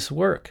alone in this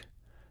work.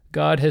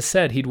 God has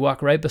said he'd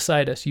walk right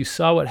beside us. You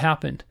saw what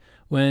happened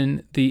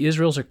when the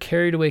Israels are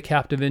carried away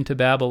captive into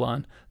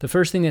Babylon. The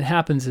first thing that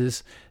happens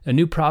is a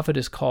new prophet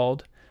is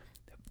called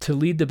to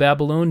lead the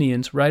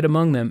Babylonians right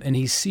among them, and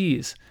he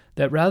sees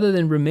that rather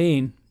than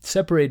remain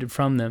separated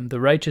from them, the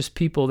righteous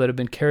people that have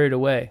been carried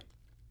away,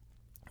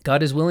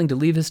 God is willing to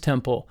leave his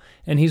temple,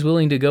 and he's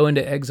willing to go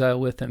into exile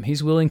with them.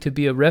 He's willing to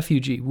be a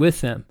refugee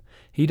with them.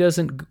 He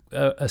doesn't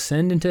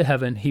ascend into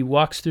heaven. He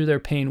walks through their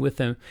pain with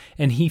them,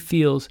 and he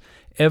feels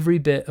every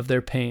bit of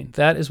their pain.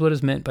 That is what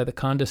is meant by the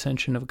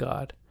condescension of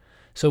God.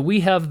 So we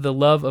have the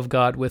love of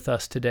God with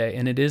us today,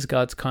 and it is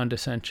God's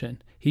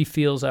condescension. He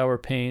feels our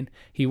pain.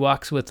 He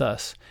walks with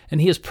us, and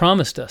he has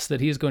promised us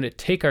that he is going to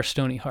take our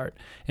stony heart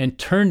and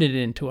turn it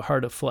into a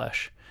heart of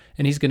flesh,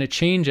 and he's going to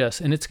change us,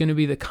 and it's going to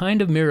be the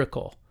kind of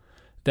miracle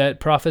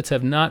that prophets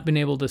have not been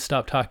able to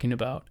stop talking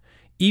about.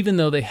 Even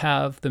though they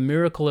have the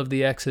miracle of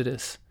the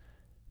Exodus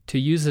to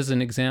use as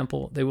an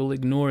example, they will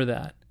ignore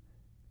that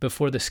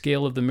before the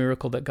scale of the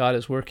miracle that God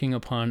is working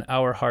upon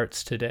our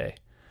hearts today.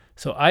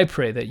 So I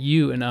pray that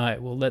you and I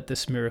will let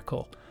this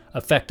miracle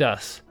affect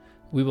us.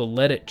 We will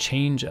let it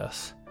change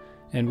us,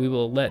 and we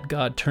will let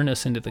God turn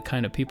us into the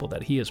kind of people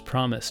that he has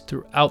promised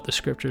throughout the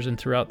scriptures and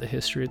throughout the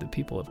history of the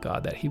people of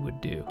God that he would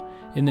do.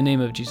 In the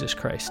name of Jesus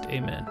Christ,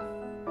 amen.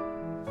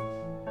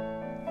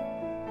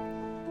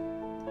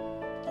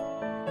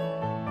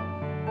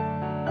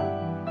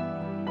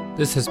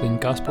 This has been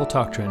Gospel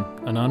Doctrine,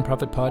 a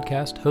nonprofit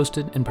podcast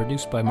hosted and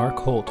produced by Mark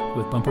Holt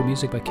with bumper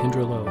music by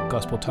Kendra Lowe.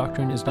 Gospel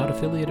Doctrine is not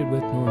affiliated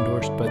with nor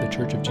endorsed by The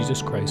Church of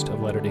Jesus Christ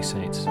of Latter-day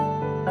Saints.